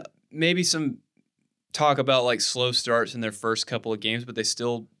maybe some talk about like slow starts in their first couple of games, but they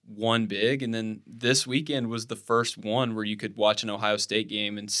still won big. And then this weekend was the first one where you could watch an Ohio State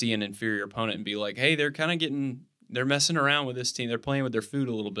game and see an inferior opponent and be like, hey, they're messing around with this team. They're playing with their food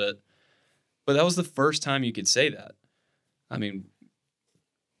a little bit. But that was the first time you could say that. I mean,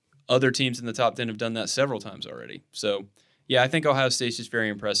 other teams in the top 10 have done that several times already. So, yeah, I think Ohio State's just very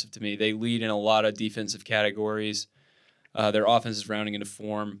impressive to me. They lead in a lot of defensive categories. Their offense is rounding into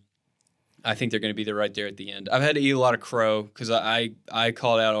form. I think they're going to be there right there at the end. I've had to eat a lot of crow because I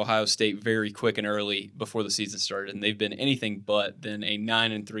called out Ohio State very quick and early before the season started, and they've been anything but than a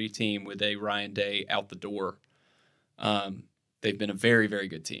 9-3 team with a Ryan Day out the door. They've been a very, very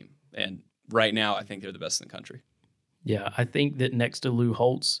good team, and right now I think they're the best in the country. Yeah, I think that next to Lou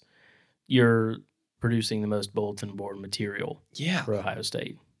Holtz, you're producing the most bulletin board material for Ohio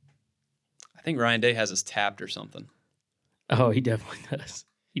State. I think Ryan Day has us tapped or something. Oh, he definitely does.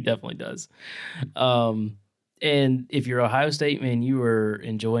 He definitely does. And if you're Ohio State, man, you are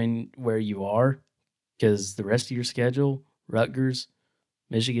enjoying where you are because the rest of your schedule, Rutgers,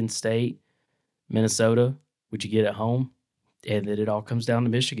 Michigan State, Minnesota, which you get at home, and then it all comes down to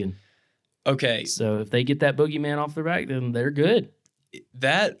Michigan. Okay. So if they get that boogeyman off their back, then they're good.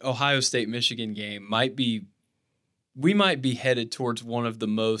 That Ohio State-Michigan game we might be headed towards one of the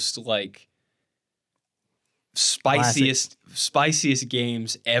most, like, spiciest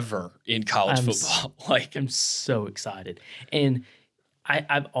games ever in college football. I'm so excited. And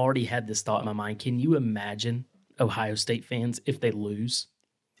I've already had this thought in my mind. Can you imagine Ohio State fans if they lose?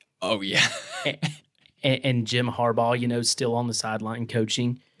 Oh, yeah. and Jim Harbaugh, still on the sideline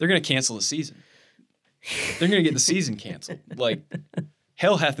coaching. They're going to cancel the season. They're going to get the season canceled. Like,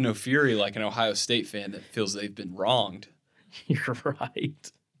 hell hath no fury like an Ohio State fan that feels they've been wronged. You're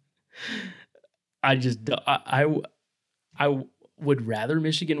right. I would rather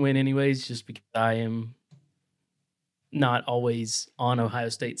Michigan win anyways, just because I am not always on Ohio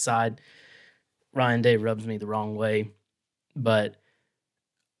State's side. Ryan Day rubs me the wrong way, but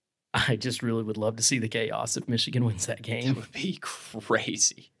I just really would love to see the chaos if Michigan wins that game. That would be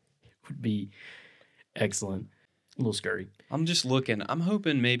crazy. It would be excellent. A little scary. I'm just looking. I'm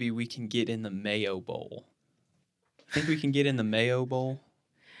hoping maybe we can get in the Mayo Bowl. Think we can get in the Mayo Bowl?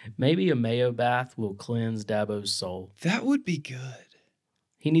 Maybe a mayo bath will cleanse Dabo's soul. That would be good.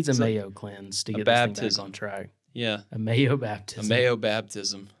 He needs a mayo cleanse to get this thing back on track. Yeah. A mayo baptism. A mayo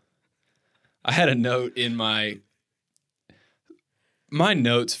baptism. I had a note in my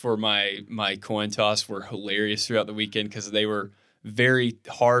notes for my coin toss were hilarious throughout the weekend because they were very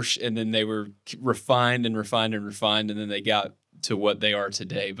harsh and then they were refined and refined and refined and then they got to what they are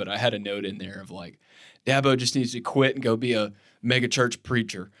today. But I had a note in there of like, Dabo just needs to quit and go be a mega church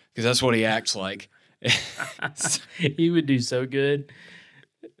preacher because that's what he acts like. He would do so good.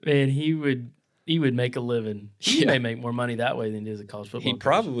 Man, he would make a living. He may make more money that way than he does at college football. He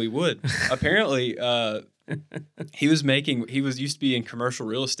probably would. Apparently, he used to be in commercial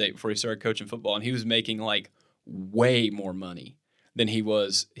real estate before he started coaching football, and he was making like way more money than he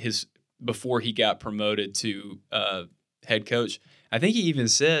was before he got promoted to head coach. I think he even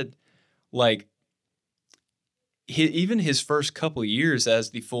said like even his first couple of years as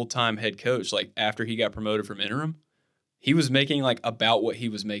the full-time head coach, like after he got promoted from interim, he was making like about what he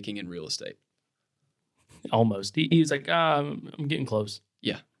was making in real estate. Almost. He was like, I'm getting close.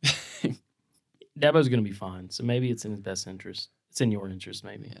 Yeah. Dabo's going to be fine. So maybe it's in his best interest. It's in your interest,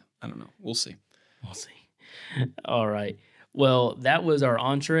 maybe. Yeah. I don't know. We'll see. All right. Well, that was our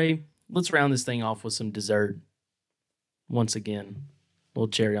entree. Let's round this thing off with some dessert. Once again, a little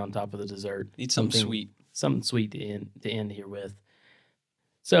cherry on top of the dessert. Need something sweet. Something sweet to end here with.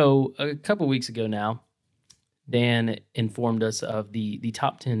 So a couple weeks ago now, Dan informed us of the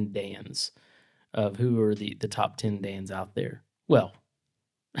top 10 Dans, of who are the top 10 Dans out there. Well,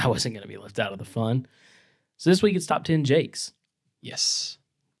 I wasn't going to be left out of the fun. So this week it's top 10 Jakes. Yes.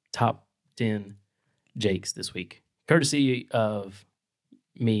 Top 10 Jakes this week. Courtesy of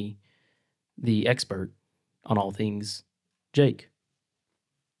me, the expert on all things Jake.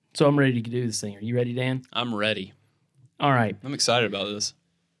 So I'm ready to do this thing. Are you ready, Dan? I'm ready. All right. I'm excited about this.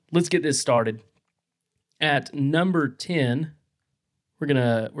 Let's get this started. At number 10, we're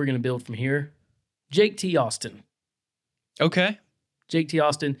gonna build from here. Jake T. Austin. Okay. Jake T.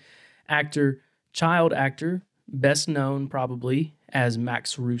 Austin, actor, child actor, best known probably as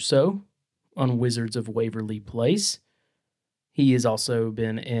Max Russo on Wizards of Waverly Place. He has also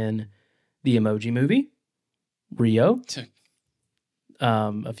been in the Emoji Movie, Rio,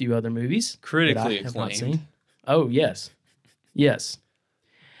 a few other movies critically that I have not acclaimed. seen. Oh, yes.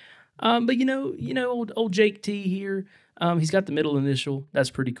 But old Jake T here, he's got the middle initial. That's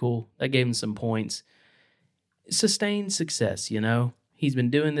pretty cool. That gave him some points. Sustained success, He's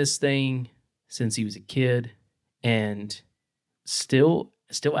been doing this thing since he was a kid and still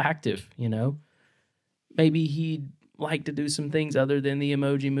active, Maybe he'd like to do some things other than the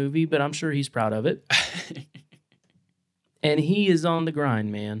Emoji Movie, but I'm sure he's proud of it. And he is on the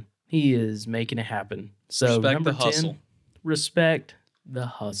grind, man. He is making it happen. So respect number the hustle. 10, respect the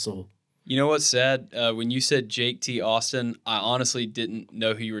hustle. You know what's sad? When you said Jake T. Austin, I honestly didn't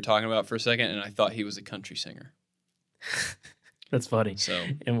know who you were talking about for a second, and I thought he was a country singer. That's funny. So,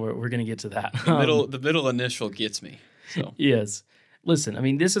 and we're gonna get to that. The middle initial gets me. So yes. Listen, I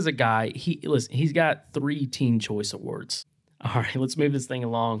mean, this is a guy. He's got 3 Teen Choice Awards. All right, let's move this thing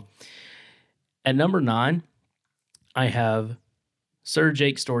along. At number 9, I have Sir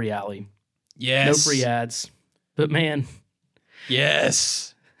Jake Story-Alley. Yes. No free ads, but man.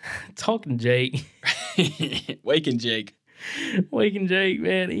 Yes. Talking Jake. Waking Jake,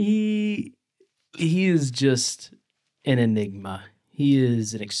 man. He is just an enigma. He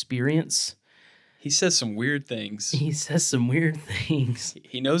is an experience. He says some weird things. He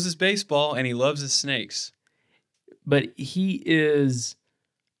knows his baseball and he loves his snakes. But he is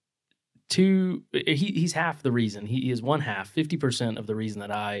he's half the reason. He is one half, 50% of the reason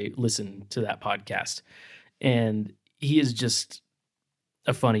that I listen to that podcast. And he is just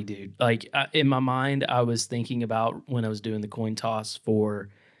a funny dude. Like in my mind, I was thinking about when I was doing the coin toss for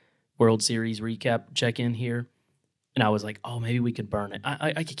World Series recap check-in here. And I was like, oh, maybe we could burn it.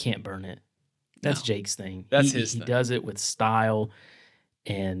 I can't burn it. That's Jake's thing. That's his thing. He does it with style,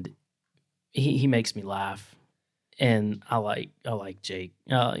 and he makes me laugh. And I like Jake.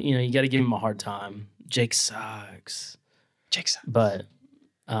 You got to give him a hard time. Jake sucks. But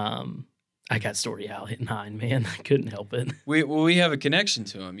I got Story-Alley at 9, man. I couldn't help it. We have a connection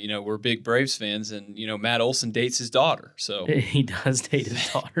to him. We're big Braves fans, and Matt Olson dates his daughter. So he does date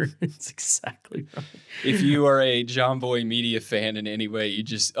his daughter. It's exactly right. If you are a John Boy Media fan in any way, you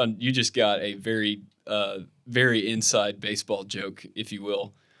just got a very very inside baseball joke, if you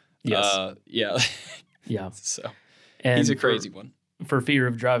will. Yes. Yeah. So and he's a crazy one. For fear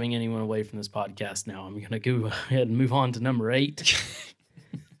of driving anyone away from this podcast, now I'm going to go ahead and move on to number 8.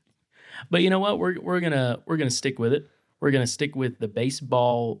 But you know what? We're gonna stick with it. We're gonna stick with the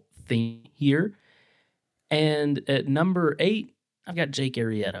baseball theme here. And at number 8, I've got Jake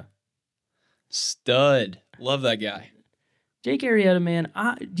Arrieta. Stud, love that guy. Jake Arrieta, man.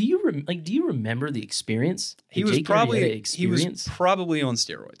 Do you remember the experience? He was probably on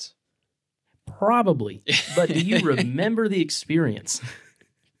steroids. Probably, but do you remember the experience?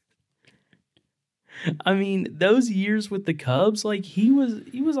 I mean, those years with the Cubs, like he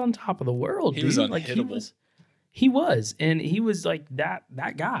was on top of the world. He was unhittable. Like he was, and he was like that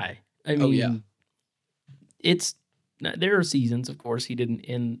guy. I mean, there are seasons, of course, he didn't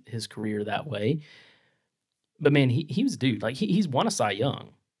end his career that way, but man, he was a dude. Like he's won a Cy Young.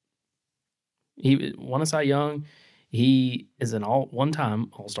 He won a Cy Young. He is an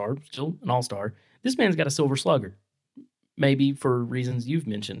one-time All-Star, still an All-Star. This man's got a Silver Slugger, maybe for reasons you've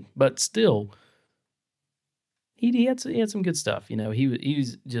mentioned, but still. He had some good stuff, He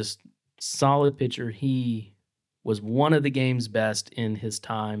was just solid pitcher. He was one of the game's best in his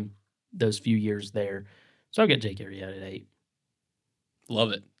time, those few years there. So I've got Jake Arrieta at 8.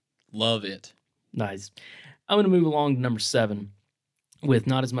 Love it. Nice. I'm going to move along to number 7 with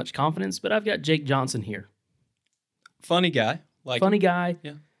not as much confidence, but I've got Jake Johnson here. Funny guy. Funny guy.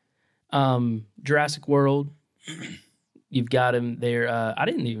 Yeah. Jurassic World. You've got him there. I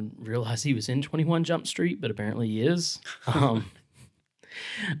didn't even realize he was in 21 Jump Street, but apparently he is.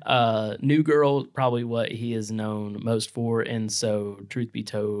 New Girl, probably what he is known most for. And so, truth be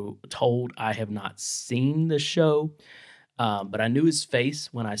told, I have not seen the show, but I knew his face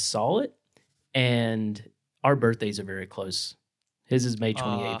when I saw it. And our birthdays are very close. His is May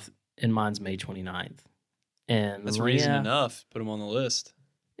 28th, and mine's May 29th. And that's reason enough. Put him on the list.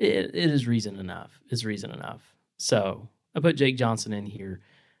 It is reason enough. It's reason enough. So I put Jake Johnson in here.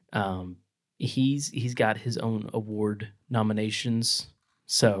 He's got his own award nominations,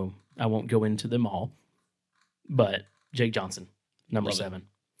 so I won't go into them all. But Jake Johnson, number 7.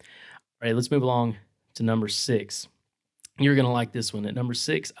 All right, let's move along to number 6. You're going to like this one. At number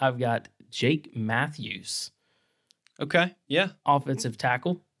 6, I've got Jake Matthews. Okay. Yeah. offensive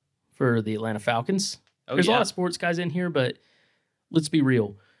tackle for the Atlanta Falcons. Oh, There's a yeah. lot of sports guys in here, but let's be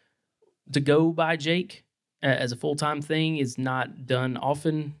real. To go by Jake as a full-time thing is not done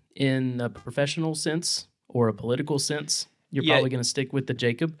often in a professional sense or a political sense. You're Yeah. probably going to stick with the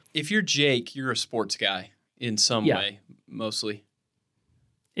Jacob. If you're Jake, you're a sports guy in some way, mostly.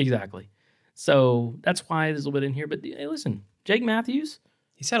 Exactly. So that's why there's a little bit in here. But hey, listen, Jake Matthews,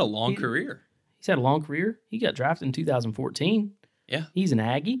 He's had a long career. he's had a long career. He got drafted in 2014. Yeah. He's an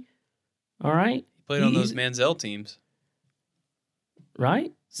Aggie. All right. He played on those Manziel teams.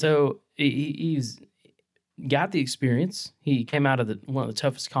 Right? So he's got the experience. He came out of one of the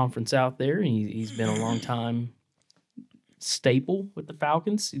toughest conference out there, and he's been a long time staple with the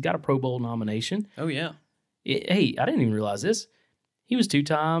Falcons. He's got a Pro Bowl nomination. Oh, yeah. Hey, I didn't even realize this. He was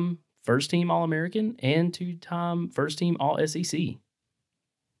 2-time first-team All-American and 2-time first-team All-SEC. He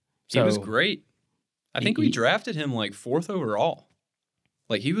was great. I think we drafted him like 4th overall.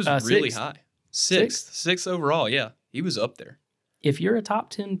 Like, he was really sixth. high. Sixth overall, yeah. He was up there. If you're a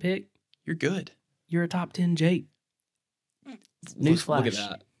top 10 pick, You're good. you're a top 10 Jake.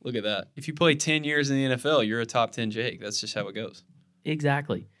 Newsflash. Look at that. If you play 10 years in the NFL, you're a top 10 Jake. That's just how it goes.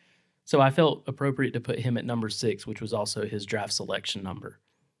 Exactly. So I felt appropriate to put him at number 6, which was also his draft selection number.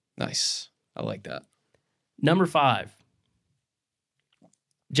 Nice. I like that. Number 5,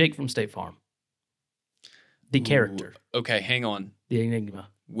 Jake from State Farm. The character. Okay, hang on. The enigma.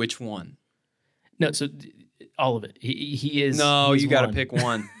 Which one? No, so all of it. He is. No, you got to pick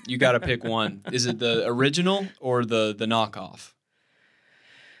one. You got to pick one. Is it the original or the knockoff?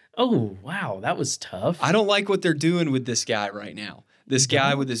 Oh, wow. That was tough. I don't like what they're doing with this guy right now. This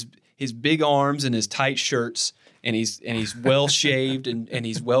guy with his big arms and his tight shirts, and he's well shaved and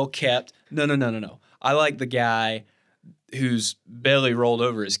he's well kept. No. I like the guy whose belly rolled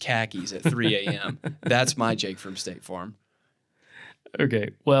over his khakis at 3 a.m. That's my Jake from State Farm. Okay.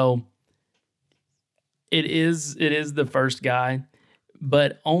 Well, it is the first guy,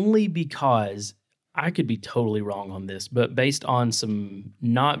 but only because I could be totally wrong on this, but based on some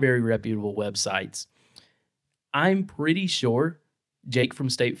not very reputable websites, I'm pretty sure Jake from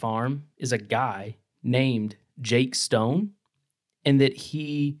State Farm is a guy named Jake Stone, and that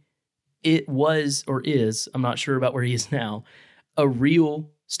it was or is, I'm not sure about where he is now, a real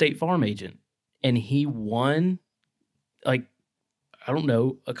State Farm agent. And he won, like, I don't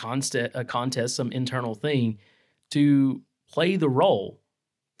know, a contest, some internal thing to play the role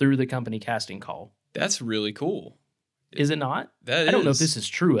through the company casting call. That's really cool. Is it not? I don't know if this is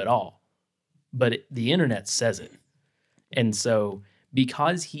true at all, but the internet says it. And so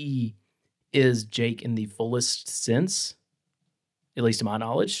because he is Jake in the fullest sense, at least to my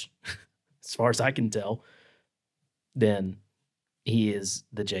knowledge, as far as I can tell, then he is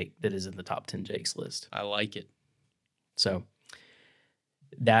the Jake that is in the top 10 Jakes list. I like it. So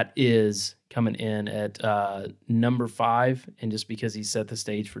that is coming in at number 5, and just because he set the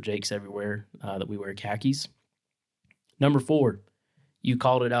stage for Jakes everywhere that we wear khakis. Number 4, you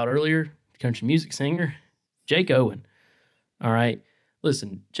called it out earlier, country music singer, Jake Owen. All right.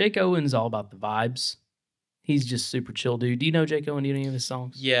 Listen, Jake Owen's all about the vibes. He's just super chill dude. Do you know Jake Owen? Do you know any of his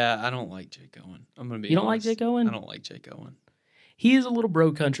songs? Yeah, I don't like Jake Owen. I'm going to be You don't honest. like Jake Owen? I don't like Jake Owen. He is a little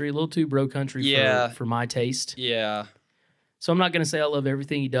bro country, a little too bro country for my taste. Yeah. So I'm not going to say I love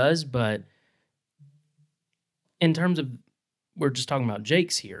everything he does, but in terms of, we're just talking about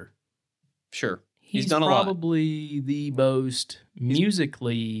Jake's here. Sure. He's done a lot. Probably the most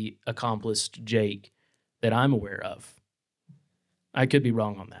musically accomplished Jake that I'm aware of. I could be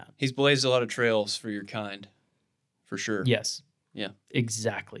wrong on that. He's blazed a lot of trails for your kind, for sure. Yes. Yeah.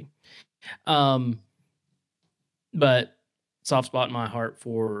 Exactly. But soft spot in my heart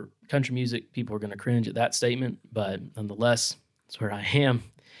for country music. People are going to cringe at that statement, but nonetheless, that's where I am.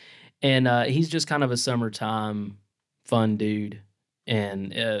 And he's just kind of a summertime fun dude.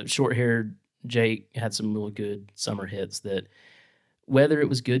 And short-haired Jake had some really good summer hits that, whether it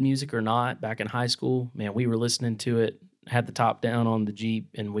was good music or not, back in high school, man, we were listening to it, had the top down on the Jeep,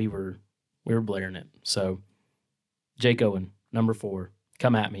 and we were blaring it. So Jake Owen, number 4,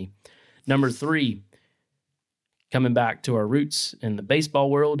 come at me. Number 3, coming back to our roots in the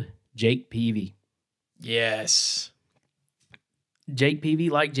baseball world, Jake Peavy. Yes. Jake Peavy,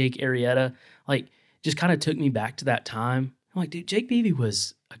 like Jake Arrieta, like, just kind of took me back to that time. I'm like, dude, Jake Peavy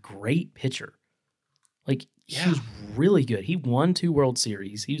was a great pitcher. Like, he was really good. He won 2 World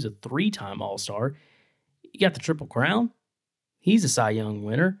Series. He was a 3-time All-Star. He got the Triple Crown. He's a Cy Young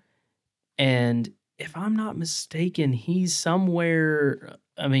winner. And if I'm not mistaken, he's somewhere,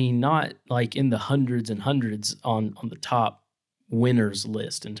 I mean, not like in the hundreds and hundreds on the top winners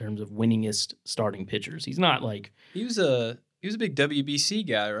list in terms of winningest starting pitchers. He's not like he was a big WBC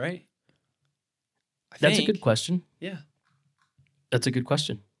guy, right? That's a good question. Yeah, that's a good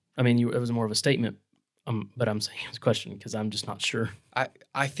question. I mean, it was more of a statement, but I'm saying it's a question because I'm just not sure.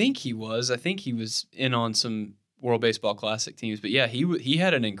 I think he was. I think he was in on some World Baseball Classic teams, but yeah, he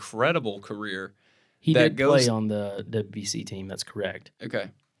had an incredible career. He did play on the WBC team. That's correct.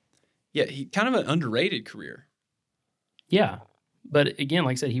 Okay. Yeah, he kind of an underrated career. Yeah, but again,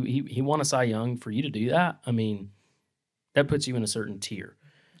 like I said, he won a Cy Young. For you to do that, I mean, that puts you in a certain tier.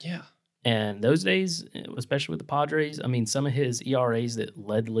 Yeah. And those days, especially with the Padres, I mean, some of his ERAs that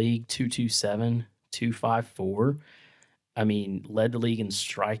led the league 2.27, 2.54. I mean, led the league in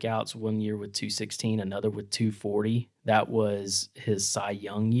strikeouts one year with 216, another with 240. That was his Cy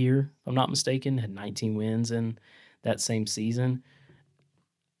Young year, if I'm not mistaken. Had 19 wins in that same season.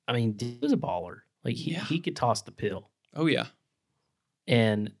 I mean, he was a baller. Like, he could toss the pill. Oh, yeah.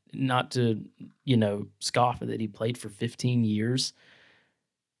 And not to, scoff at that he played for 15 years.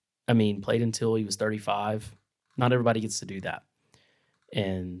 I mean, played until he was 35. Not everybody gets to do that.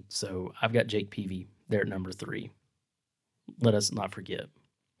 And so I've got Jake Peavy there at number 3. Let us not forget.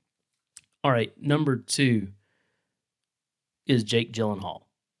 All right, number 2 is Jake Gyllenhaal.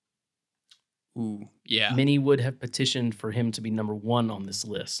 Ooh, yeah. Many would have petitioned for him to be number 1 on this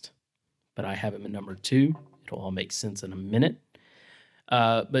list, but I have him at number 2. It'll all make sense in a minute.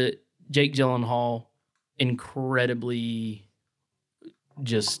 But Jake Gyllenhaal, incredibly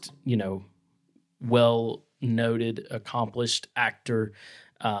just, well-noted, accomplished actor,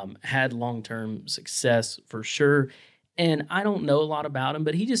 had long-term success for sure. And I don't know a lot about him,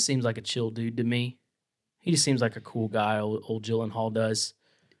 but he just seems like a chill dude to me. He just seems like a cool guy, old Gyllenhaal does.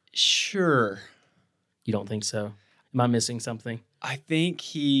 Sure. You don't think so? Am I missing something? I think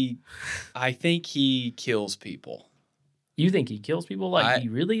he kills people. You think he kills people? Like, do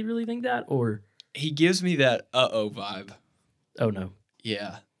you really, really think that? Or he gives me that vibe. Oh, no.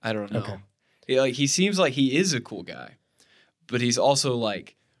 Yeah, I don't know. Okay. He seems like he is a cool guy, but he's also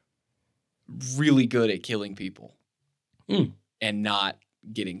like really good at killing people and not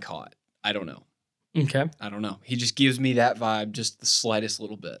getting caught. I don't know. Okay. I don't know. He just gives me that vibe just the slightest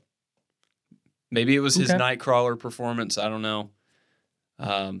little bit. Maybe it was his Nightcrawler performance. I don't know.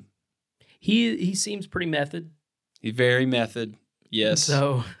 He seems pretty method. He's very method. Yes.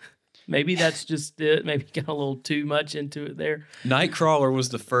 So maybe that's just it. Maybe got a little too much into it there. Nightcrawler was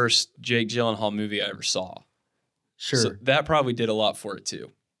the first Jake Gyllenhaal movie I ever saw. Sure. So that probably did a lot for it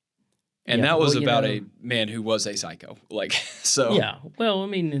too. And that was about a man who was a psycho. So. Yeah. Well, I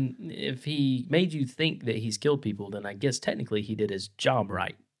mean, if he made you think that he's killed people, then I guess technically he did his job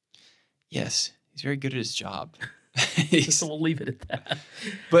right. Yes. He's very good at his job. So we'll leave it at that.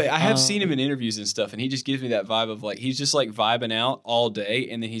 But I have seen him in interviews and stuff, and he just gives me that vibe of he's just vibing out all day,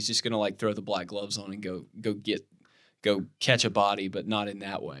 and then he's just gonna throw the black gloves on and go catch a body, but not in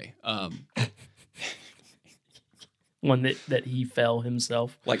that way. One that he fell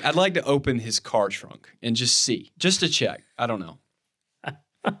himself. I'd like to open his car trunk and just to check. I don't know.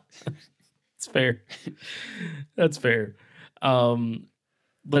 It's fair. That's fair.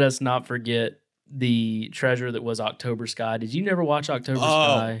 Let us not forget the treasure that was October Sky. Did you never watch October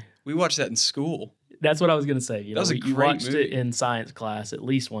Sky? We watched that in school. That's what I was going to say. That was a great watched movie. it in science class at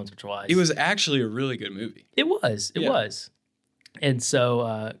least once or twice. It was actually a really good movie. It was. And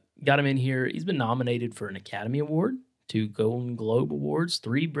so got him in here. He's been nominated for an Academy Award, 2 Golden Globe Awards,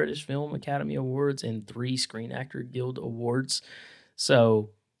 3 British Film Academy Awards, and 3 Screen Actor Guild Awards.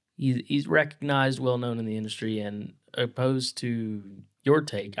 So he's recognized, well-known in the industry, and opposed to your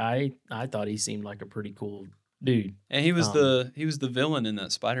take, I thought he seemed like a pretty cool dude. And he was the villain in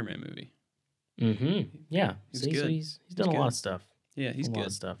that Spider-Man movie. Mm-hmm. Yeah. He's good. So he's done a lot of stuff. Yeah, he's good. A lot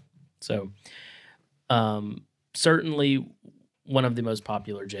of stuff. So certainly one of the most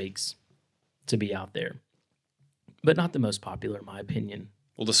popular Jakes to be out there. But not the most popular, in my opinion.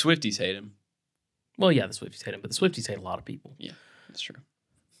 Well, the Swifties hate him. Well, yeah, the Swifties hate him, but the Swifties hate a lot of people. Yeah, that's true.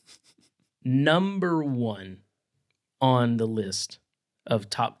 Number 1 on the list of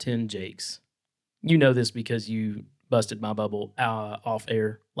top 10 Jakes. You know this because you busted my bubble off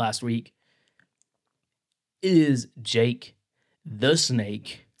air last week. Is Jake the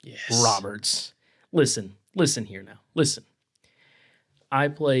Snake Roberts. Listen here now. Listen. I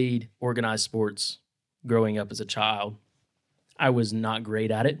played organized sports growing up as a child. I was not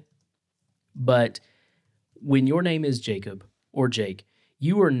great at it. But when your name is Jacob or Jake,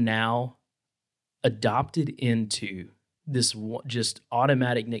 you are now adopted into this just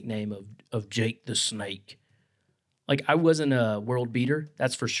automatic nickname of Jake the Snake. I wasn't a world beater,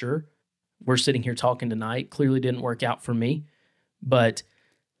 that's for sure. We're sitting here talking tonight. Clearly didn't work out for me. But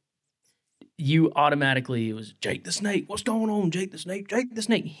you automatically, it was Jake the Snake. What's going on, Jake the Snake? Jake the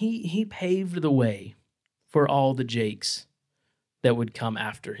Snake. He paved the way for all the Jakes that would come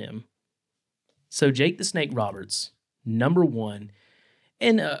after him. So Jake the Snake Roberts, number one,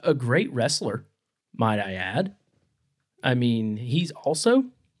 and a great wrestler, might I add. I mean, he's also,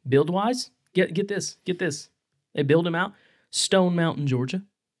 build-wise, get this. They build him out. Stone Mountain, Georgia.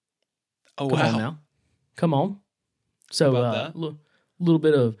 Oh, Come wow. on now. Come on. So a little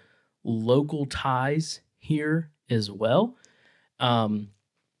bit of local ties here as well.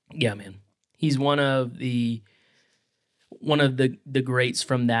 Yeah, man. He's one of the greats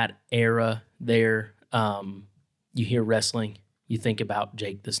from that era there. You hear wrestling, you think about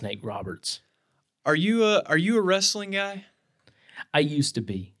Jake the Snake Roberts. Are you a wrestling guy? I used to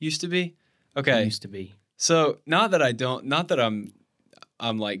be. Used to be? Okay. I used to be. So not that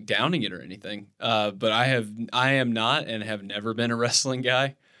I'm like downing it or anything. But I am not and have never been a wrestling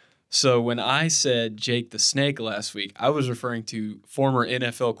guy. So when I said Jake the Snake last week, I was referring to former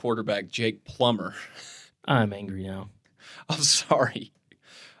NFL quarterback Jake Plummer. I'm angry now. I'm sorry.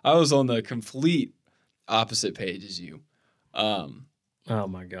 I was on the complete opposite page as you. Oh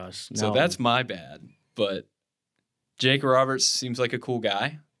my gosh. No. So that's my bad. But Jake Roberts seems like a cool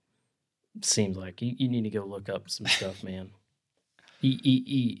guy. Seems like you need to go look up some stuff, man.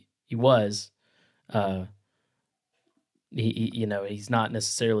 He was, he's not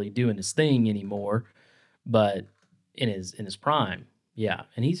necessarily doing his thing anymore, but in his prime, yeah,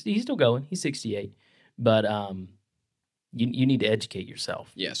 and he's still going. He's 68, but you need to educate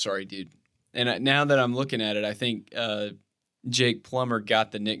yourself. Yeah, sorry, dude. And now that I'm looking at it, I think Jake Plummer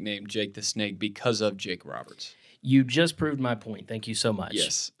got the nickname Jake the Snake because of Jake Roberts. You just proved my point. Thank you so much.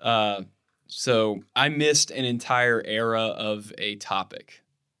 Yes. So I missed an entire era of a topic.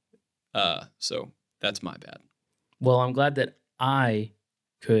 So that's my bad. Well, I'm glad that I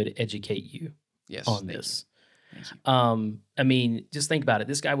could educate you on this. Thank you. I mean, just think about it.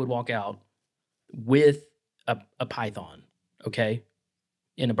 This guy would walk out with a python, okay,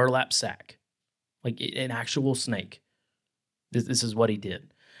 in a burlap sack, like an actual snake. This is what he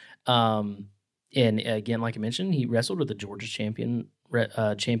did. And again, like I mentioned, he wrestled with the Georgia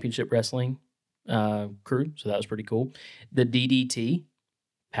championship wrestling crew, so that was pretty cool. The DDT,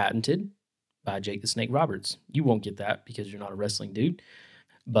 patented by Jake the Snake Roberts. You won't get that because you're not a wrestling dude,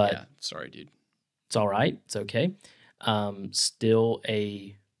 but yeah, sorry, dude. It's all right. It's okay. Still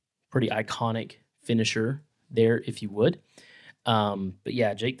a pretty iconic finisher there, if you would. But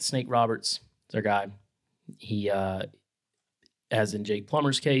yeah, Jake the Snake Roberts is our guy. He, as in Jake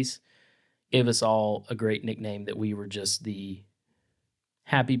Plummer's case, gave us all a great nickname that we were just the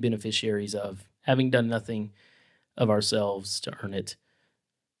happy beneficiaries of, having done nothing of ourselves to earn it.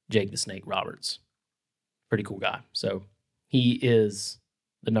 Jake the Snake Roberts. Pretty cool guy. So he is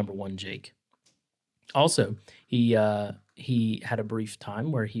the number one Jake. Also, he had a brief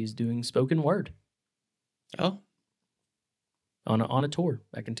time where he was doing spoken word. Oh. On a tour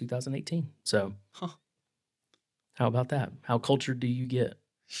back in 2018. So how about that? How cultured do you get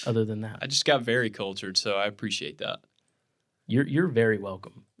other than that? I just got very cultured, so I appreciate that. You're very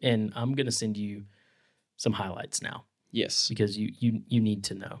welcome. And I'm going to send you some highlights now. Yes. Because you need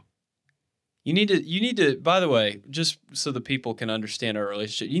to know. You need to, by the way, just so the people can understand our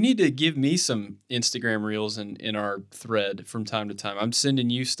relationship, you need to give me some Instagram reels in our thread from time to time. I'm sending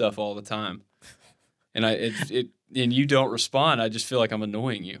you stuff all the time. And and you don't respond. I just feel like I'm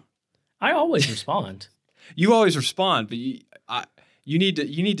annoying you. I always respond. You always respond, but you need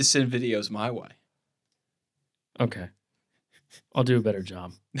to send videos my way. Okay. I'll do a better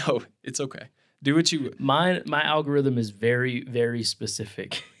job. No, it's okay. Do what you... My algorithm is very, very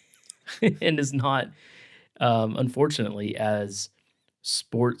specific and is not, unfortunately, as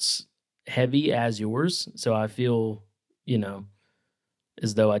sports heavy as yours. So I feel,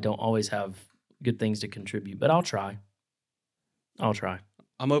 as though I don't always have good things to contribute, but I'll try.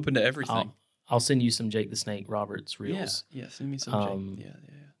 I'm open to everything. I'll send you some Jake the Snake Roberts reels. Yeah, send me some Jake.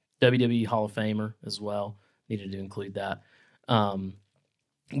 Yeah. WWE Hall of Famer as well. Needed to include that.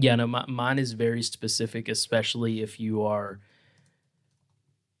 Mine is very specific, especially if you are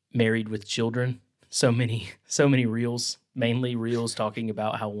married with children. So many reels, mainly reels talking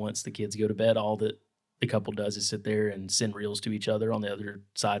about how once the kids go to bed, all that the couple does is sit there and send reels to each other on the other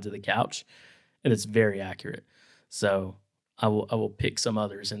sides of the couch. And it's very accurate. So I will pick some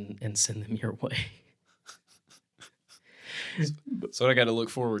others and send them your way. That's what I got to look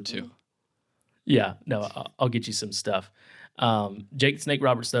forward to. Yeah, no, I'll get you some stuff. Jake the Snake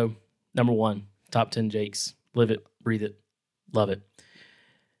Roberts, though, number one, top 10 Jakes. Live it, breathe it, love it.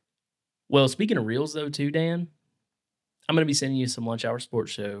 Well, speaking of reels, though, too, Dan, I'm going to be sending you some Lunch Hour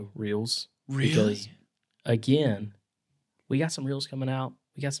Sports Show reels. Really? Because, again, we got some reels coming out.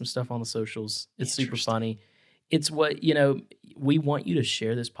 We got some stuff on the socials. It's super funny. It's what, we want you to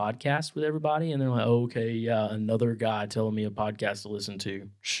share this podcast with everybody. And they're like, oh, okay, yeah, another guy telling me a podcast to listen to.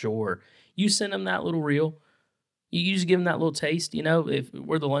 Sure. You send them that little reel. You just give them that little taste. If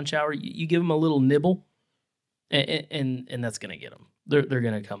we're the Lunch Hour, you give them a little nibble. And that's going to get them. They're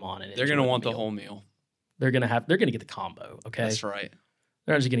going to come on. And they're going to want the whole meal. They're going to get the combo. Okay. That's right.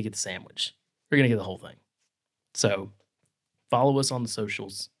 They're not just going to get the sandwich. They're going to get the whole thing. So follow us on the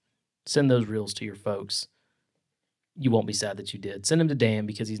socials. Send those reels to your folks. You won't be sad that you did. Send them to Dan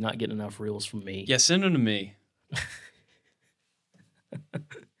because he's not getting enough reels from me. Yeah, send them to me.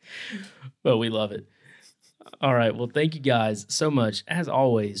 But we love it. All right. Well, thank you guys so much, as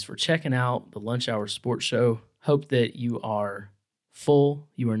always, for checking out the Lunch Hour Sports Show. Hope that you are full.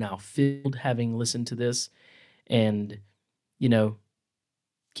 You are now filled having listened to this. And,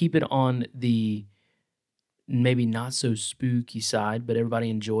 keep it on the maybe not so spooky side, but everybody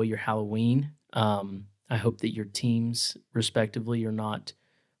enjoy your Halloween. I hope that your teams, respectively, are not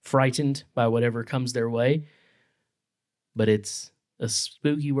frightened by whatever comes their way. But it's a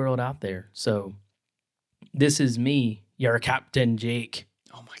spooky world out there. So this is me, your Captain Jake.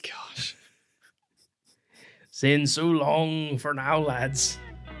 Oh my gosh. Saying so long for now, lads,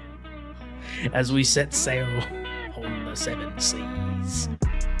 as we set sail on the 7 seas.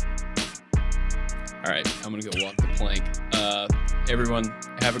 All right, I'm going to go walk the plank. Everyone,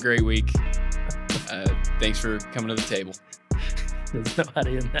 have a great week. Thanks for coming to the table. There's no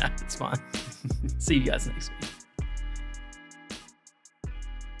idea in that. It's fine. See you guys next week.